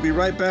TFNN. We'll be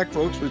right back,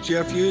 folks, with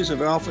Jeff Hughes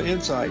of Alpha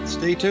Insights.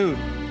 Stay tuned.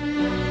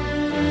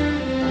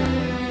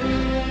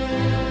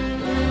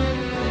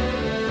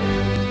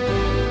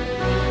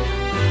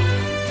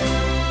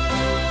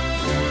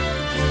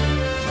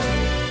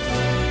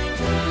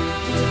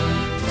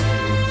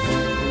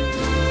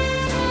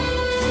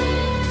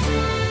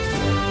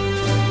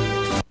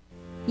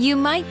 You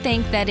might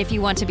think that if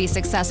you want to be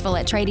successful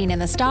at trading in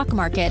the stock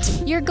market,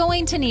 you're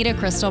going to need a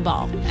crystal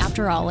ball.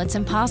 After all, it's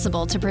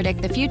impossible to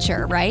predict the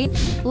future, right?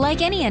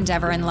 Like any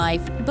endeavor in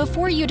life,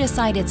 before you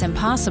decide it's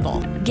impossible,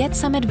 get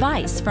some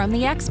advice from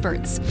the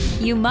experts.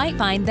 You might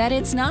find that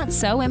it's not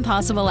so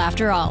impossible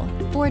after all.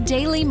 For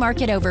daily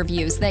market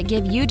overviews that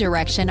give you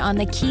direction on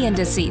the key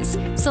indices,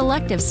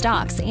 selective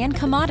stocks, and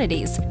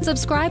commodities,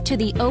 subscribe to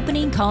the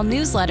Opening Call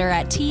newsletter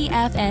at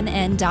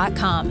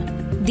TFNN.com.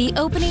 The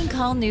Opening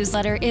Call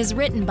newsletter is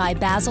written by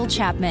Basil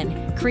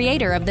Chapman,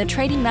 creator of the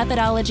trading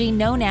methodology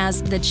known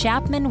as the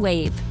Chapman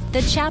Wave.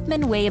 The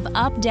Chapman Wave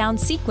up-down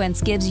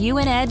sequence gives you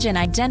an edge in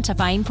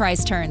identifying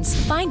price turns,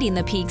 finding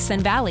the peaks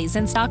and valleys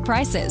in stock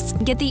prices.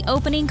 Get the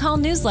Opening Call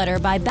newsletter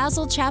by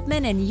Basil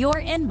Chapman in your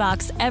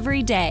inbox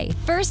every day.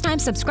 First-time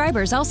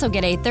subscribers also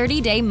get a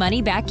 30-day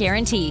money-back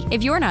guarantee.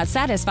 If you're not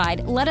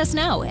satisfied, let us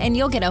know, and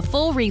you'll get a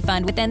full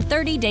refund within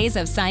 30 days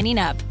of signing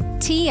up.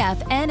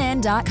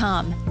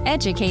 TFNN.com,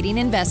 educating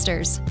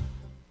investors.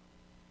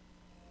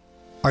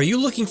 Are you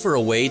looking for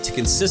a way to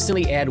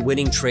consistently add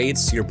winning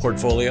trades to your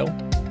portfolio?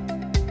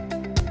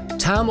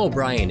 Tom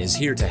O'Brien is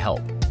here to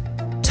help.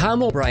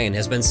 Tom O'Brien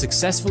has been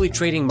successfully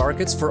trading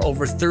markets for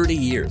over 30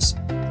 years.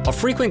 A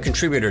frequent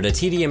contributor to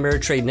TD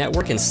Ameritrade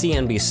Network and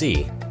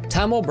CNBC,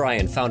 Tom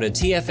O'Brien founded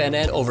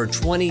TFNN over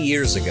 20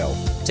 years ago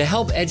to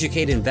help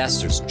educate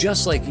investors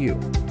just like you.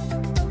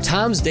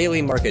 Tom's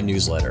daily market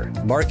newsletter,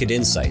 Market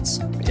Insights,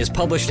 is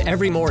published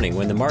every morning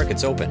when the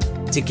markets open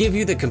to give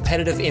you the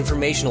competitive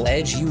informational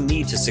edge you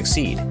need to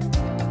succeed.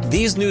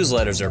 These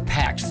newsletters are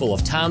packed full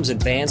of Tom's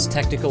advanced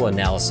technical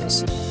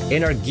analysis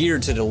and are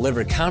geared to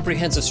deliver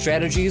comprehensive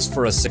strategies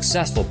for a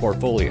successful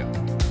portfolio.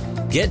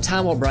 Get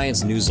Tom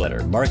O'Brien's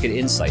newsletter, Market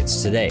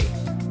Insights, today.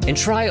 And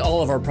try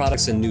all of our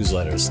products and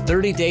newsletters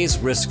 30 days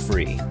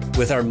risk-free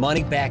with our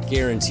money-back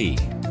guarantee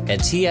at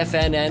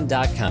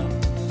TFNN.com.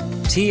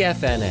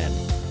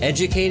 TFNN,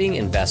 educating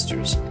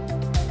investors.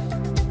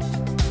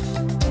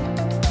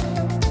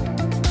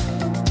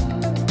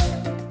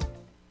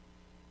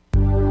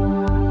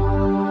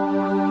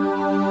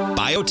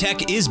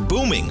 Biotech is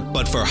booming,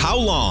 but for how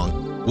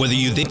long? Whether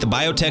you think the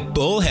biotech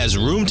bull has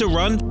room to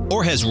run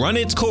or has run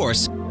its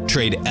course,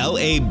 trade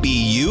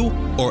LABU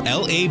or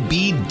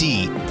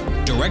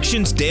LABD.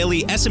 Direction's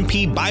daily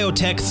S&P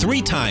Biotech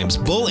 3 times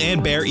bull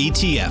and bear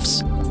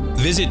ETFs.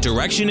 Visit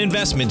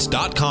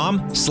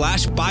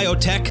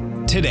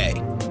directioninvestments.com/biotech today.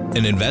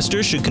 An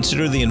investor should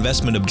consider the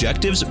investment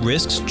objectives,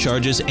 risks,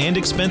 charges, and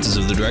expenses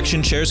of the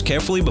Direction shares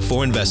carefully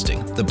before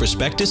investing. The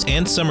prospectus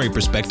and summary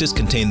prospectus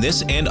contain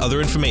this and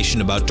other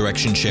information about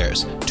Direction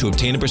shares. To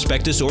obtain a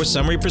prospectus or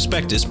summary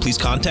prospectus, please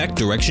contact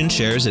Direction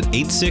shares at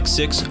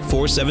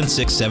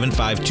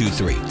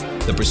 866-476-7523.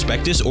 The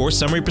prospectus or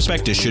summary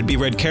prospectus should be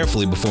read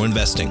carefully before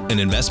investing. An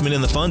investment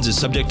in the funds is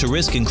subject to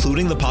risk,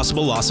 including the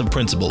possible loss of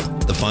principal.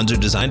 The funds are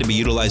designed to be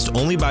utilized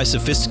only by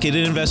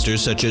sophisticated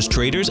investors such as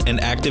traders and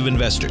active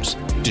investors.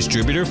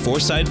 Distributor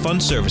Foreside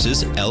Fund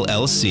Services,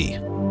 LLC.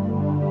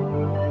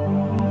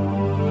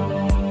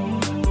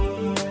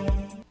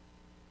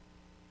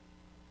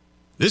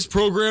 This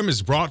program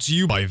is brought to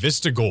you by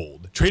Vista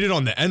Gold, traded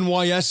on the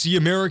NYSE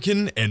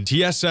American and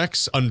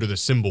TSX under the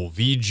symbol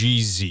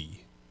VGZ.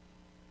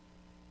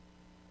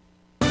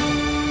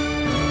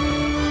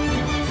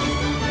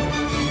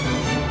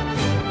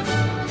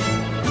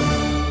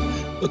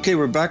 Okay,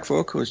 we're back,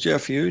 folks, with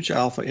Jeff Hughes,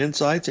 Alpha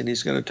Insights, and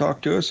he's going to talk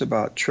to us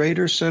about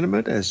trader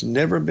sentiment has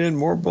never been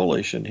more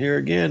bullish. And here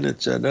again,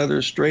 it's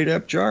another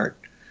straight-up chart.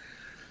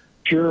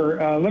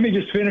 Sure. Let me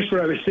just finish what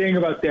I was saying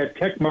about that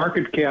tech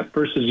market cap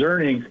versus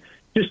earnings.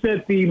 Just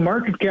that the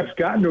market cap's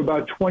gotten to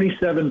about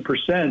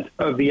 27%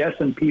 of the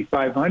S&P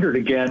 500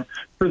 again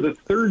for the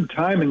third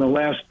time in the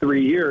last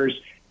 3 years.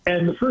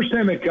 And the first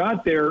time it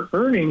got there,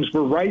 earnings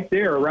were right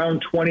there,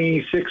 around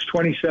 26,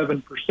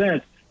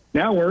 27%.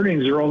 Now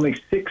earnings are only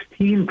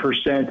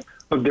 16%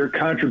 of their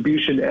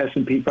contribution to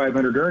S&P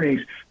 500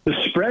 earnings. The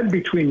spread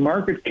between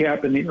market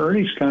cap and the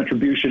earnings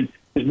contribution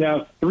is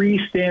now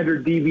 3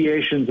 standard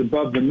deviations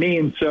above the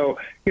mean. So,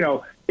 you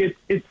know,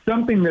 it's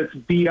something that's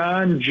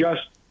beyond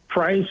just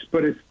price,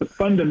 but it's the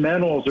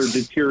fundamentals are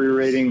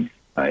deteriorating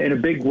in a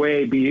big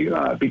way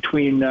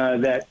between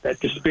that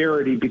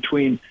disparity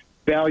between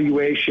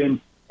valuation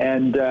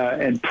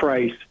and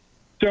price.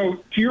 So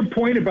to your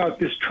point about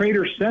this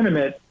trader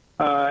sentiment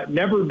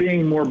never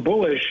being more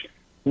bullish,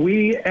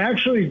 we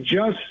actually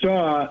just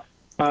saw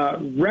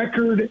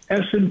record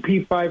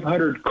S&P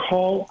 500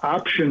 call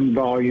option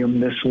volume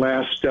this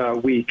last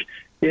week.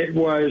 It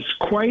was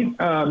quite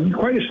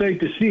a sight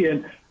to see,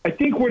 and I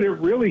think what it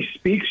really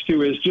speaks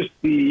to is just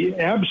the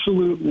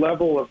absolute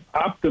level of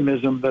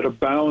optimism that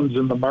abounds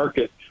in the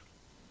market,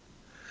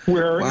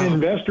 where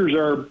investors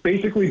are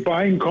basically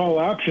buying call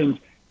options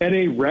at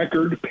a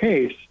record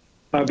pace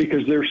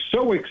because they're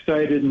so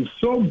excited and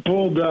so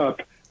bulled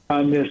up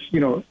on this,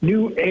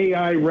 new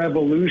AI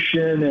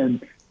revolution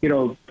and,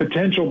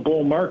 potential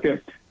bull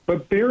market.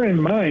 But bear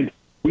in mind,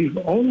 we've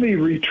only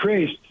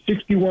retraced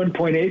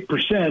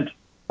 61.8%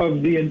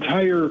 of the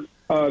entire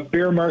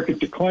bear market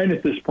decline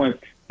at this point.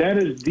 That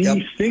is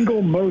the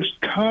single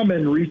most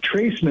common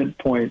retracement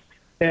point.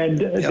 And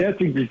that's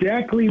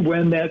exactly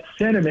when that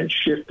sentiment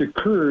shift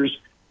occurs.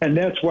 And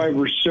that's why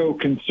we're so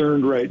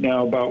concerned right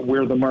now about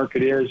where the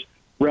market is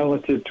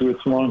relative to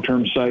its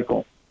long-term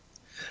cycle.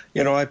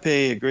 I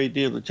pay a great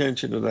deal of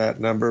attention to that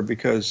number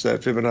because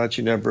that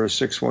Fibonacci number is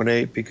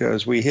 618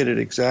 because we hit it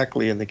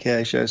exactly in the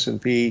cash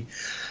S&P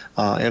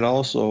and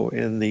also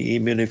in the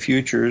E-mini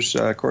futures.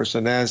 Of course,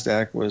 the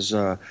NASDAQ was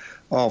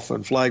off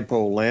in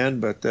flagpole land,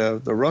 but the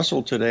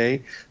Russell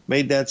today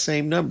made that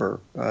same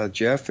number.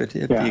 Jeff, it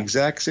hit the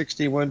exact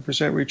 61%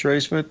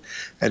 retracement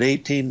at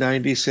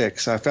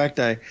 1896. In fact,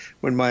 I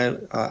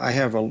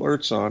have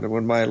alerts on, and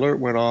when my alert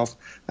went off,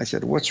 I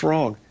said, "What's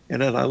wrong?"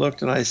 And then I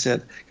looked and I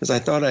said, because I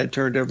thought I'd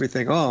turned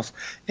everything off,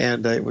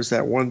 and it was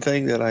that one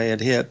thing that I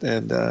had hit,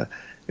 and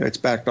it's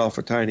backed off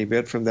a tiny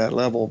bit from that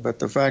level. But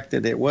the fact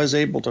that it was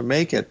able to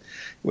make it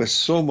with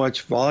so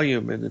much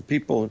volume, and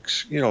people,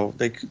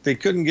 they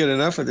couldn't get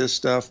enough of this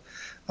stuff,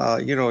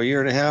 a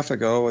year and a half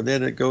ago, and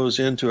then it goes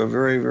into a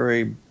very,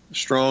 very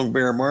strong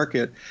bear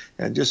market,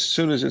 and just as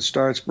soon as it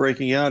starts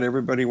breaking out,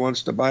 everybody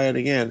wants to buy it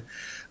again.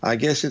 I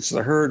guess it's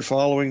the herd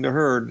following the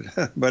herd.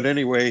 But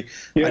anyway,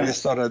 I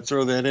just thought I'd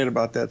throw that in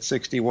about that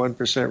 61%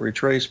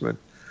 retracement.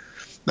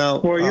 Now,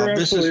 well, you're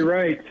absolutely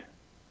right.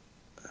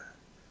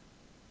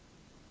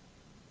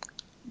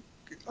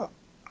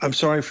 I'm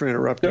sorry for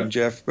interrupting,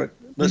 Jeff, but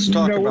let's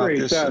talk about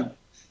this.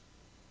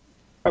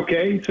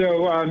 Okay,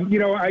 so,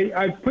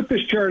 I've put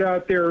this chart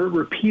out there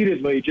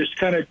repeatedly, just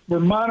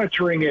we're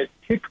monitoring it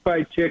tick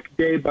by tick,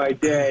 day by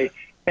day.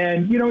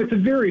 And, it's a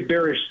very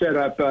bearish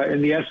setup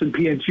in the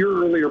S&P. And to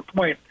your earlier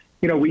point,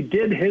 we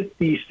did hit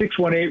the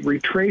 618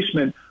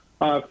 retracement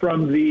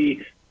from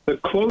the the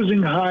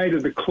closing high to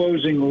the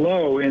closing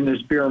low in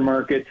this bear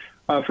market,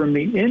 from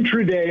the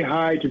intraday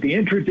high to the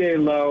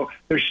intraday low,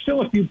 there's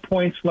still a few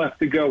points left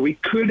to go. We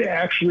could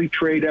actually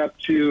trade up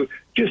to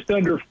just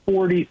under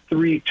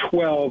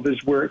 43.12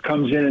 is where it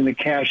comes in the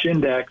cash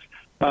index.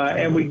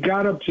 And we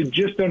got up to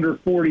just under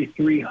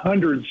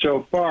 4,300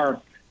 so far.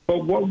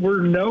 But what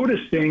we're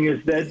noticing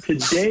is that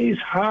today's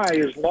high,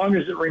 as long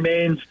as it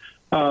remains,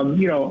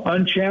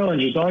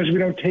 unchallenged, as long as we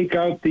don't take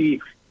out the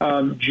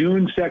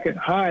June 2nd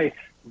high,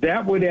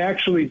 that would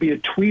actually be a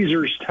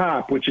tweezer's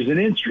top, which is an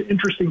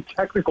interesting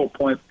technical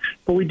point.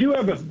 But we do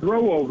have a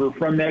throwover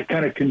from that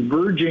kind of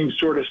converging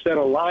sort of set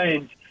of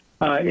lines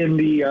in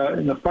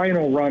the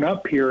final run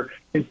up here.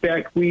 In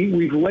fact,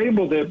 we've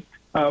labeled it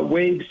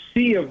wave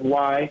C of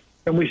Y,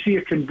 and we see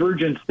a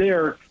convergence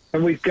there.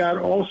 And we've got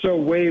also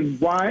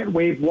wave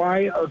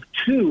Y of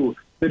 2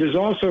 that is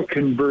also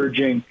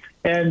converging.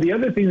 And the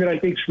other thing that I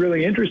think is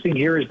really interesting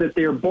here is that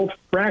they are both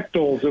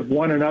fractals of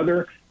one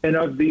another and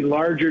of the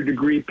larger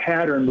degree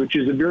pattern, which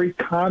is a very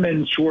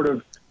common sort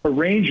of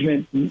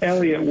arrangement in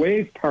Elliott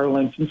wave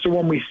parlance. And so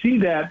when we see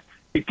that,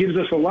 it gives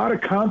us a lot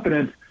of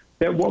confidence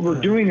that what we're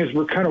doing is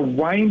we're kind of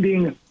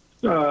winding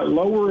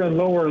lower and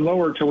lower and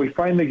lower until we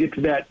finally get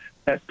to that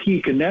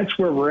peak. And that's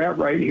where we're at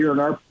right here in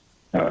our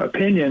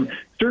opinion.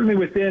 Certainly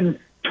within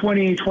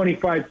 20,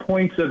 25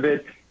 points of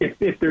it,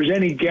 if there's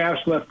any gas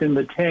left in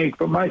the tank.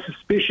 But my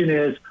suspicion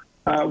is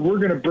we're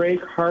going to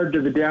break hard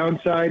to the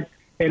downside.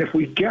 And if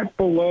we get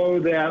below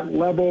that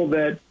level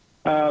that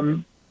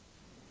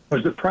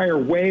was the prior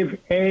wave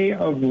A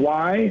of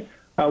Y,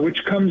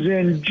 which comes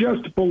in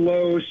just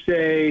below,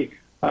 say,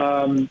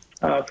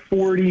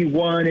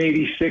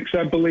 41.86,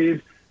 I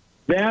believe,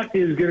 that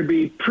is going to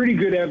be pretty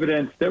good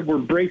evidence that we're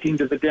breaking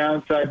to the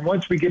downside.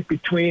 Once we get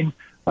between,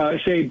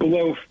 say,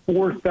 below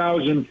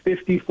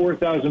 4,050,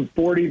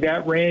 4,040,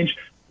 that range,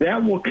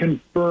 that will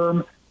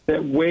confirm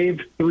that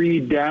wave 3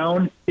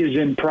 down is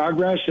in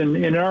progress.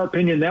 And in our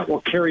opinion, that will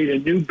carry to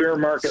new bear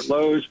market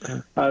lows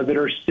that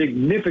are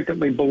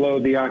significantly below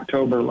the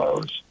October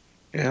lows.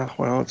 Yeah,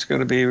 well, it's going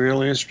to be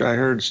really interesting. I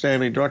heard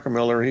Stanley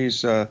Druckenmiller,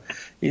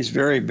 he's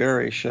very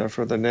bearish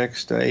for the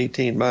next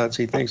 18 months.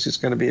 He thinks it's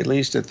going to be at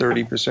least a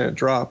 30%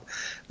 drop.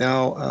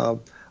 Now,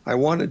 I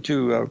wanted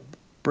to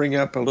bring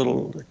up a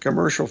little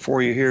commercial for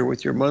you here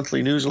with your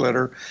monthly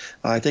newsletter.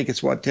 I think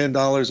it's,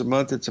 $10 a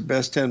month. It's the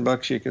best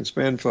 $10 you can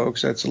spend,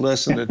 folks. That's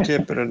less than a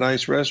tip at a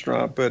nice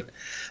restaurant. But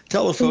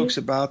tell the folks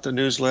about the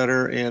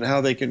newsletter and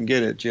how they can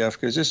get it, Jeff,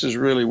 because this is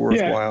really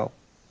worthwhile.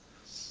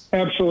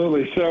 Yeah,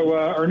 absolutely. So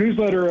our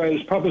newsletter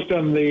is published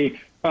on the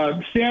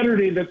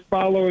Saturday that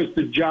follows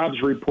the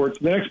jobs report.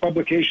 So the next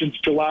publication is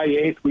July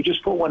 8th. We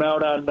just put one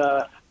out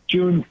on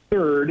June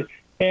 3rd.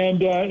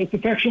 And it's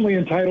affectionately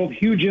entitled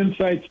Huge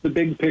Insights, the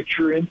Big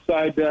Picture.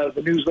 Inside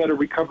the newsletter,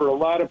 we cover a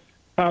lot of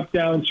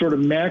top-down sort of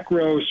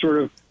macro sort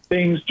of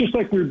things, just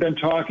like we've been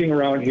talking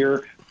around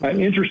here.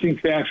 Interesting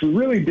facts. We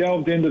really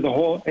delved into the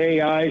whole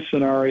AI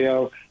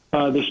scenario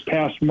this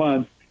past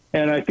month,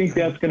 and I think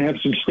that's going to have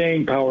some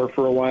staying power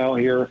for a while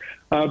here.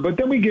 But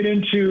then we get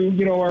into,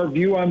 our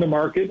view on the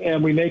market,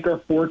 and we make our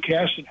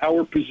forecast and how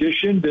we're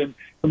positioned, and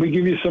we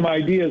give you some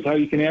ideas how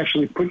you can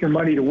actually put your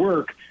money to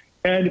work.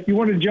 And if you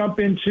want to jump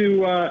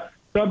into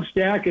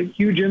Substack at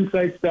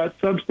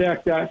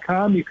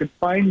hugeinsights.substack.com, you can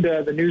find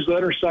the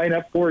newsletter, sign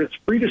up for it. It's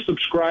free to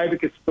subscribe. It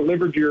gets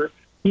delivered to your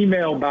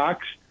email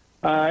box.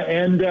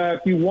 And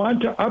if you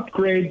want to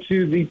upgrade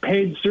to the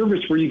paid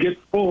service where you get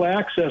full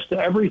access to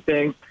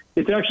everything,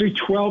 it's actually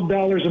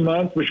 $12 a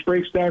month, which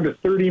breaks down to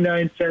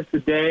 39 cents a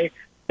day.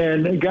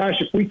 And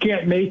gosh, if we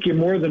can't make you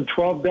more than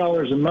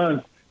 $12 a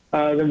month,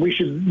 then we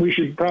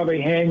should probably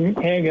hang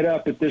it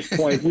up at this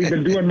point. We've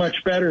been doing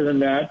much better than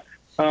that.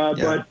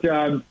 But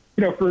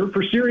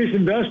for serious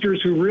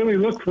investors who really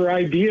look for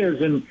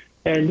ideas and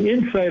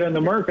insight on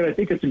the market, I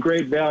think it's a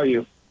great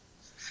value.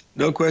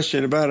 No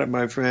question about it,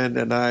 my friend,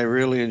 and I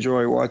really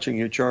enjoy watching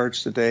your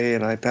charts today,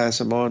 and I pass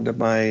them on to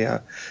my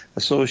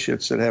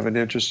associates that have an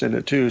interest in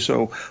it too.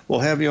 So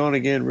we'll have you on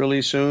again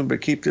really soon, but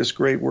keep this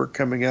great work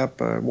coming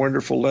up. A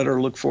wonderful letter.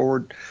 Look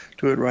forward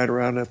to it right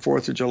around the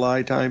 4th of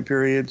July time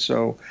period.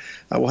 So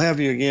I will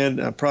have you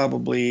again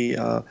probably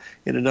in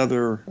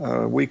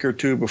another week or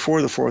two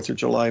before the 4th of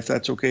July, if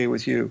that's okay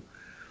with you.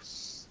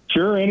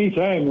 Sure,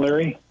 anytime,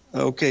 Larry.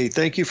 Okay,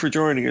 thank you for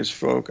joining us,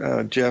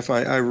 Jeff.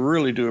 I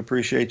really do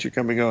appreciate you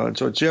coming on.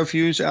 So Jeff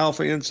Hughes,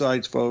 Alpha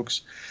Insights,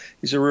 folks.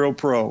 He's a real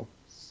pro.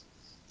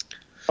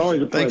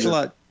 Always a pleasure. Thanks a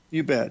lot.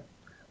 You bet.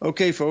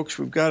 Okay, folks,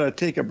 we've got to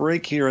take a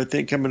break here, I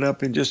think, coming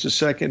up in just a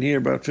second here,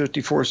 about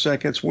 54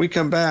 seconds. When we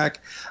come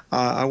back,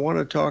 I want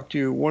to talk to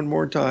you one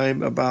more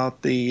time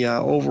about the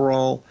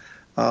overall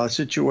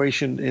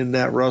situation in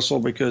that Russell,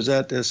 because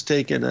that has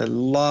taken a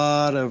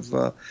lot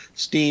of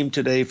steam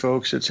today,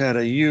 folks. It's had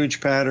a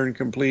huge pattern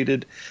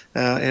completed,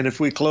 and if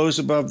we close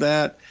above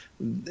that,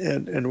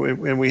 and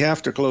we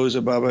have to close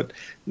above it,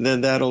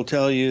 then that'll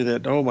tell you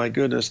that, oh my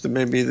goodness, that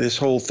maybe this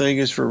whole thing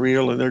is for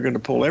real, and they're going to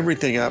pull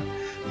everything up,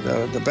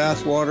 the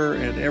bathwater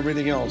and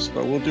everything else.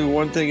 But we'll do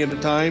one thing at a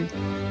time.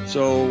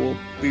 So we'll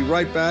be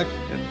right back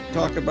and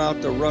talk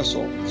about the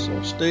Russell.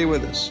 So stay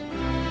with us.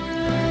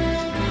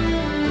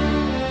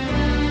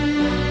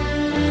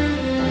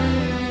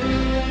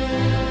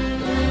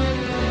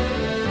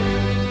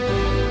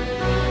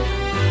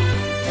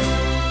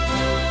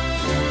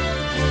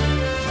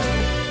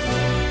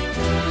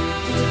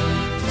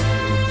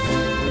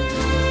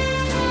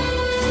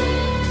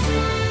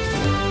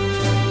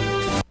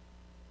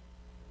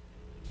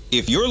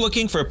 If you're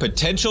looking for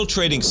potential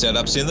trading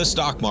setups in the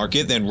stock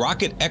market, then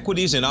Rocket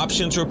Equities and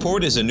Options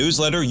Report is a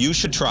newsletter you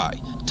should try.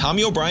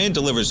 Tommy O'Brien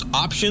delivers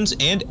options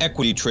and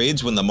equity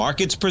trades when the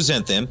markets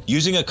present them,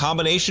 using a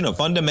combination of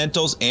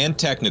fundamentals and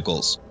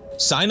technicals.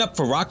 Sign up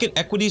for Rocket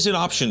Equities and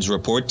Options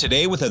Report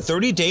today with a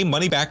 30-day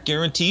money-back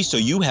guarantee, so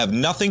you have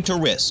nothing to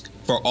risk.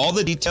 For all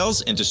the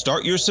details and to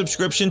start your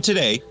subscription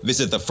today,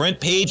 visit the front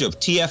page of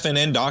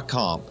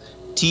TFNN.com.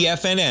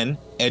 TFNN,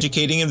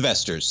 educating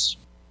investors.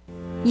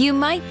 You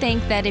might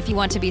think that if you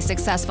want to be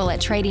successful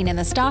at trading in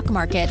the stock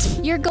market,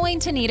 you're going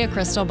to need a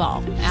crystal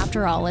ball.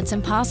 After all, it's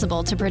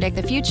impossible to predict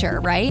the future,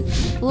 right?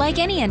 Like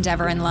any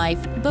endeavor in life,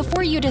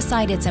 before you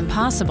decide it's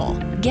impossible,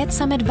 get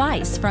some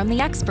advice from the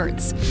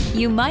experts.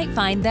 You might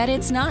find that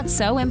it's not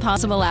so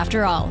impossible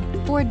after all.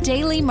 For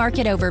daily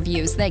market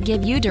overviews that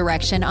give you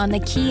direction on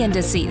the key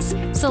indices,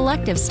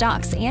 selective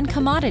stocks, and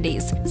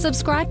commodities,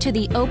 subscribe to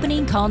the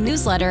Opening Call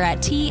newsletter at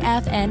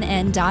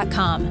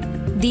TFNN.com.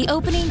 The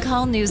Opening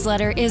Call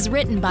newsletter is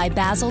written by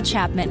Basil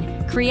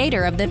Chapman,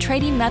 creator of the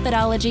trading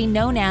methodology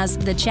known as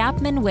the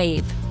Chapman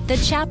Wave. The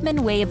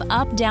Chapman Wave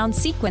up-down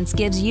sequence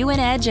gives you an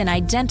edge in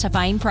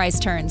identifying price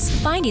turns,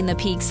 finding the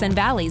peaks and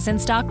valleys in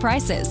stock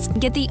prices.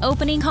 Get the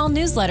Opening Call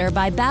newsletter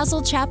by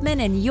Basil Chapman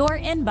in your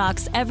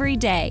inbox every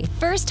day.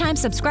 First-time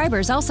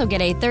subscribers also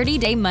get a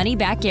 30-day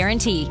money-back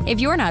guarantee.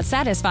 If you're not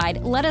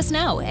satisfied, let us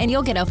know, and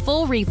you'll get a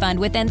full refund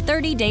within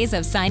 30 days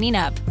of signing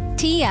up.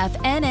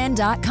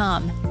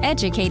 TFNN.com,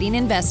 educating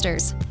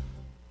investors.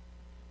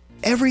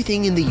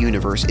 Everything in the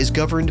universe is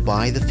governed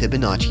by the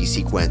Fibonacci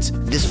sequence.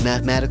 This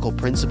mathematical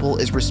principle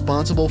is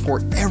responsible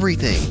for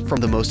everything from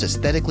the most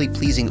aesthetically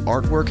pleasing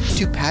artwork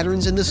to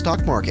patterns in the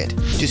stock market.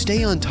 To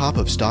stay on top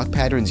of stock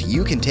patterns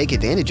you can take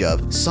advantage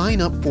of,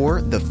 sign up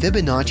for the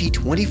Fibonacci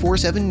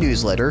 24/7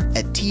 newsletter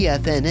at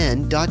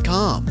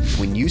TFNN.com.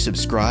 When you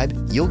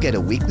subscribe, you'll get a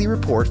weekly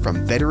report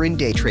from veteran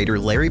day trader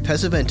Larry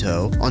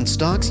Pesavento on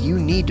stocks you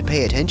need to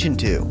pay attention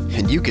to.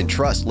 And you can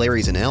trust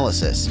Larry's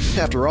analysis.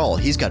 After all,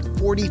 he's got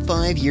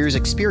 45 years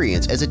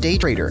experience as a day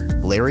trader.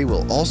 Larry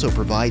will also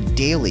provide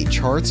daily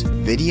charts,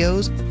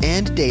 videos,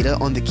 and data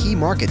on the key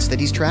markets that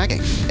he's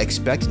tracking.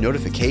 Expect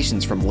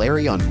notifications from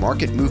Larry on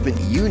market movement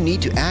you need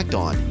to act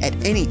on at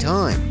any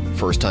time.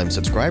 First-time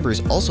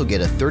subscribers also get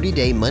a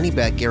 30-day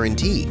money-back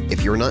guarantee.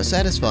 If you're not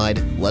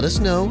satisfied, let us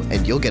know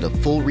and you'll get a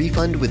full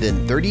refund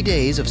within 30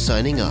 days of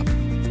signing up.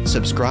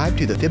 Subscribe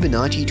to the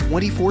Fibonacci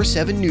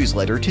 24/7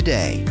 newsletter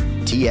today.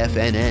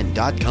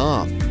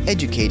 TFNN.com,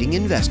 educating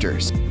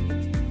investors.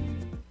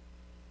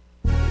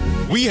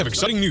 We have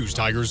exciting news,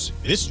 Tigers.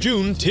 This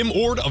June, Tim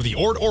Ord of the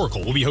Ord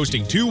Oracle will be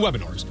hosting 2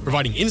 webinars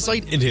providing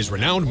insight into his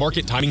renowned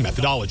market timing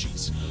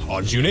methodologies.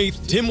 On June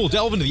 8th, Tim will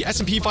delve into the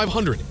S&P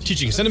 500,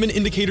 teaching sentiment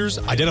indicators,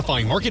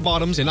 identifying market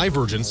bottoms and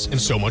divergence, and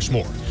so much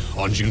more.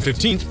 On June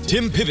 15th,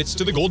 Tim pivots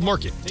to the gold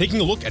market, taking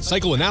a look at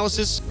cycle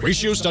analysis,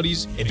 ratio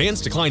studies,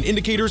 advanced decline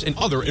indicators, and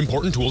other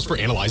important tools for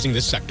analyzing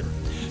this sector.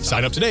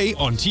 Sign up today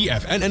on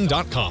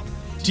TFNN.com.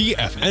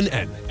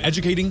 TFNN,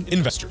 educating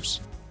investors.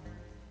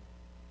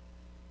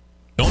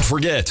 Don't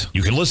forget,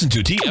 you can listen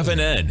to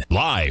TFNN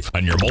live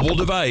on your mobile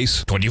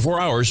device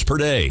 24 hours per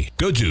day.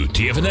 Go to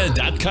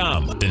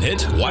TFNN.com, then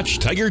hit Watch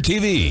Tiger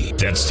TV.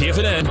 That's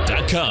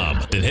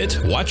TFNN.com, then hit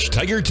Watch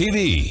Tiger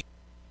TV.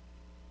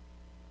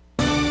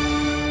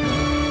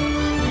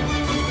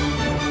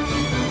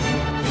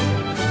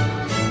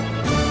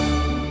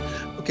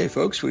 Okay,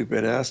 folks, we've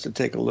been asked to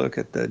take a look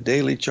at the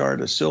daily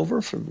chart of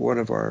silver from one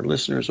of our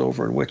listeners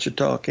over in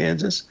Wichita,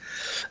 Kansas.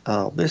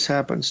 This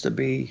happens to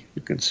be,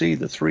 you can see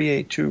the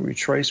 382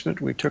 retracement.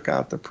 We took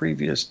out the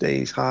previous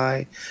day's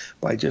high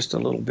by just a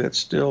little bit,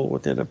 still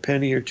within a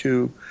penny or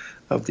two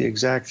of the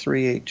exact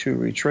 382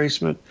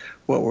 retracement.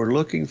 What we're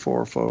looking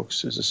for,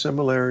 folks, is a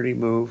similarity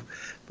move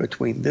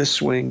between this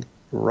swing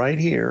right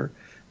here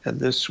and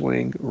this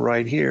swing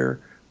right here,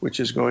 which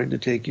is going to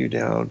take you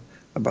down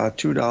about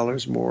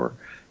 $2 more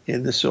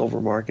in the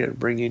silver market,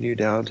 bringing you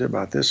down to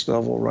about this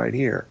level right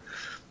here.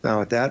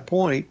 Now, at that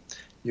point,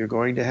 you're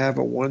going to have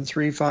a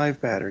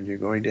 1-3-5 pattern. You're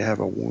going to have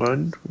a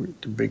 1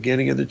 at the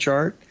beginning of the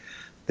chart.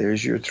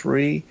 There's your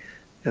 3.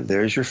 and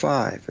there's your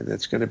 5, and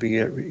that's going to be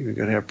it. You're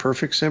going to have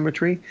perfect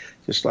symmetry,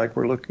 just like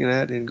we're looking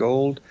at in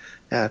gold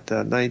at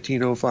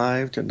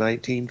 1905 to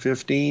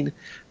 1915.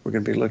 We're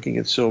going to be looking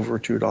at silver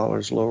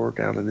 $2 lower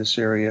down in this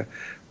area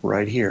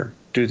right here.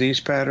 Do these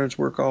patterns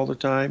work all the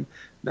time?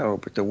 No,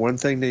 but the one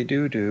thing they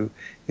do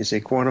is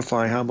they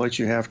quantify how much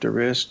you have to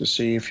risk to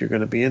see if you're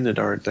going to be in the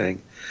darn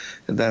thing.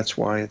 And that's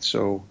why it's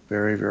so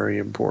very, very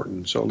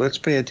important. So let's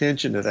pay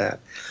attention to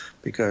that,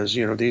 because,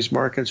 you know, these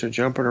markets are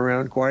jumping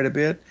around quite a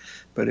bit.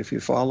 But if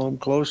you follow them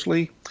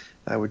closely,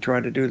 I would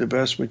try to do the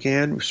best we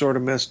can. We sort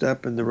of messed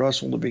up in the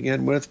Russell to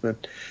begin with,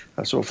 but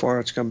so far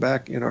it's come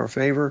back in our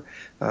favor.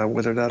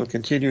 Whether that'll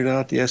continue or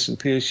not, the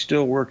S&P is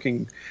still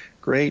working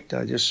great.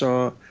 I just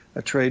saw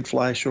a trade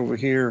flash over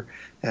here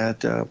at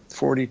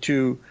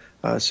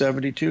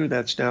 42.72.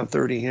 That's down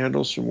 30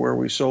 handles from where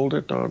we sold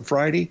it on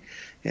Friday.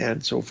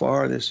 And so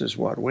far, this is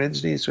what,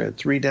 Wednesday? So we had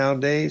 3 down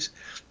days,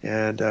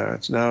 and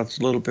it's a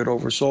little bit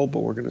oversold,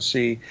 but we're going to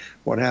see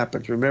what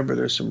happens. Remember,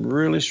 there's some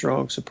really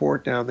strong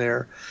support down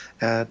there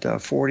at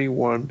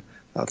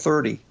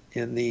 41.30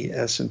 in the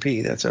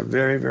S&P. That's a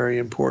very, very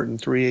important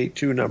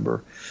 382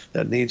 number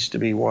that needs to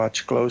be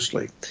watched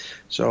closely.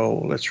 So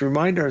let's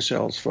remind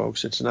ourselves,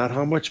 folks, it's not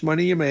how much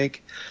money you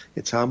make,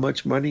 it's how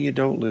much money you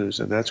don't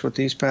lose. And that's what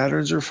these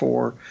patterns are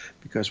for,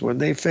 because when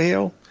they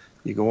fail,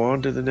 you go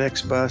on to the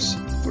next bus,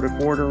 put a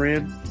quarter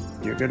in,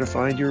 you're going to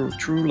find your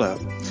true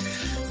love.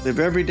 Live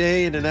every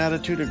day in an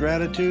attitude of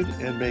gratitude,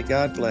 and may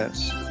God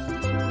bless.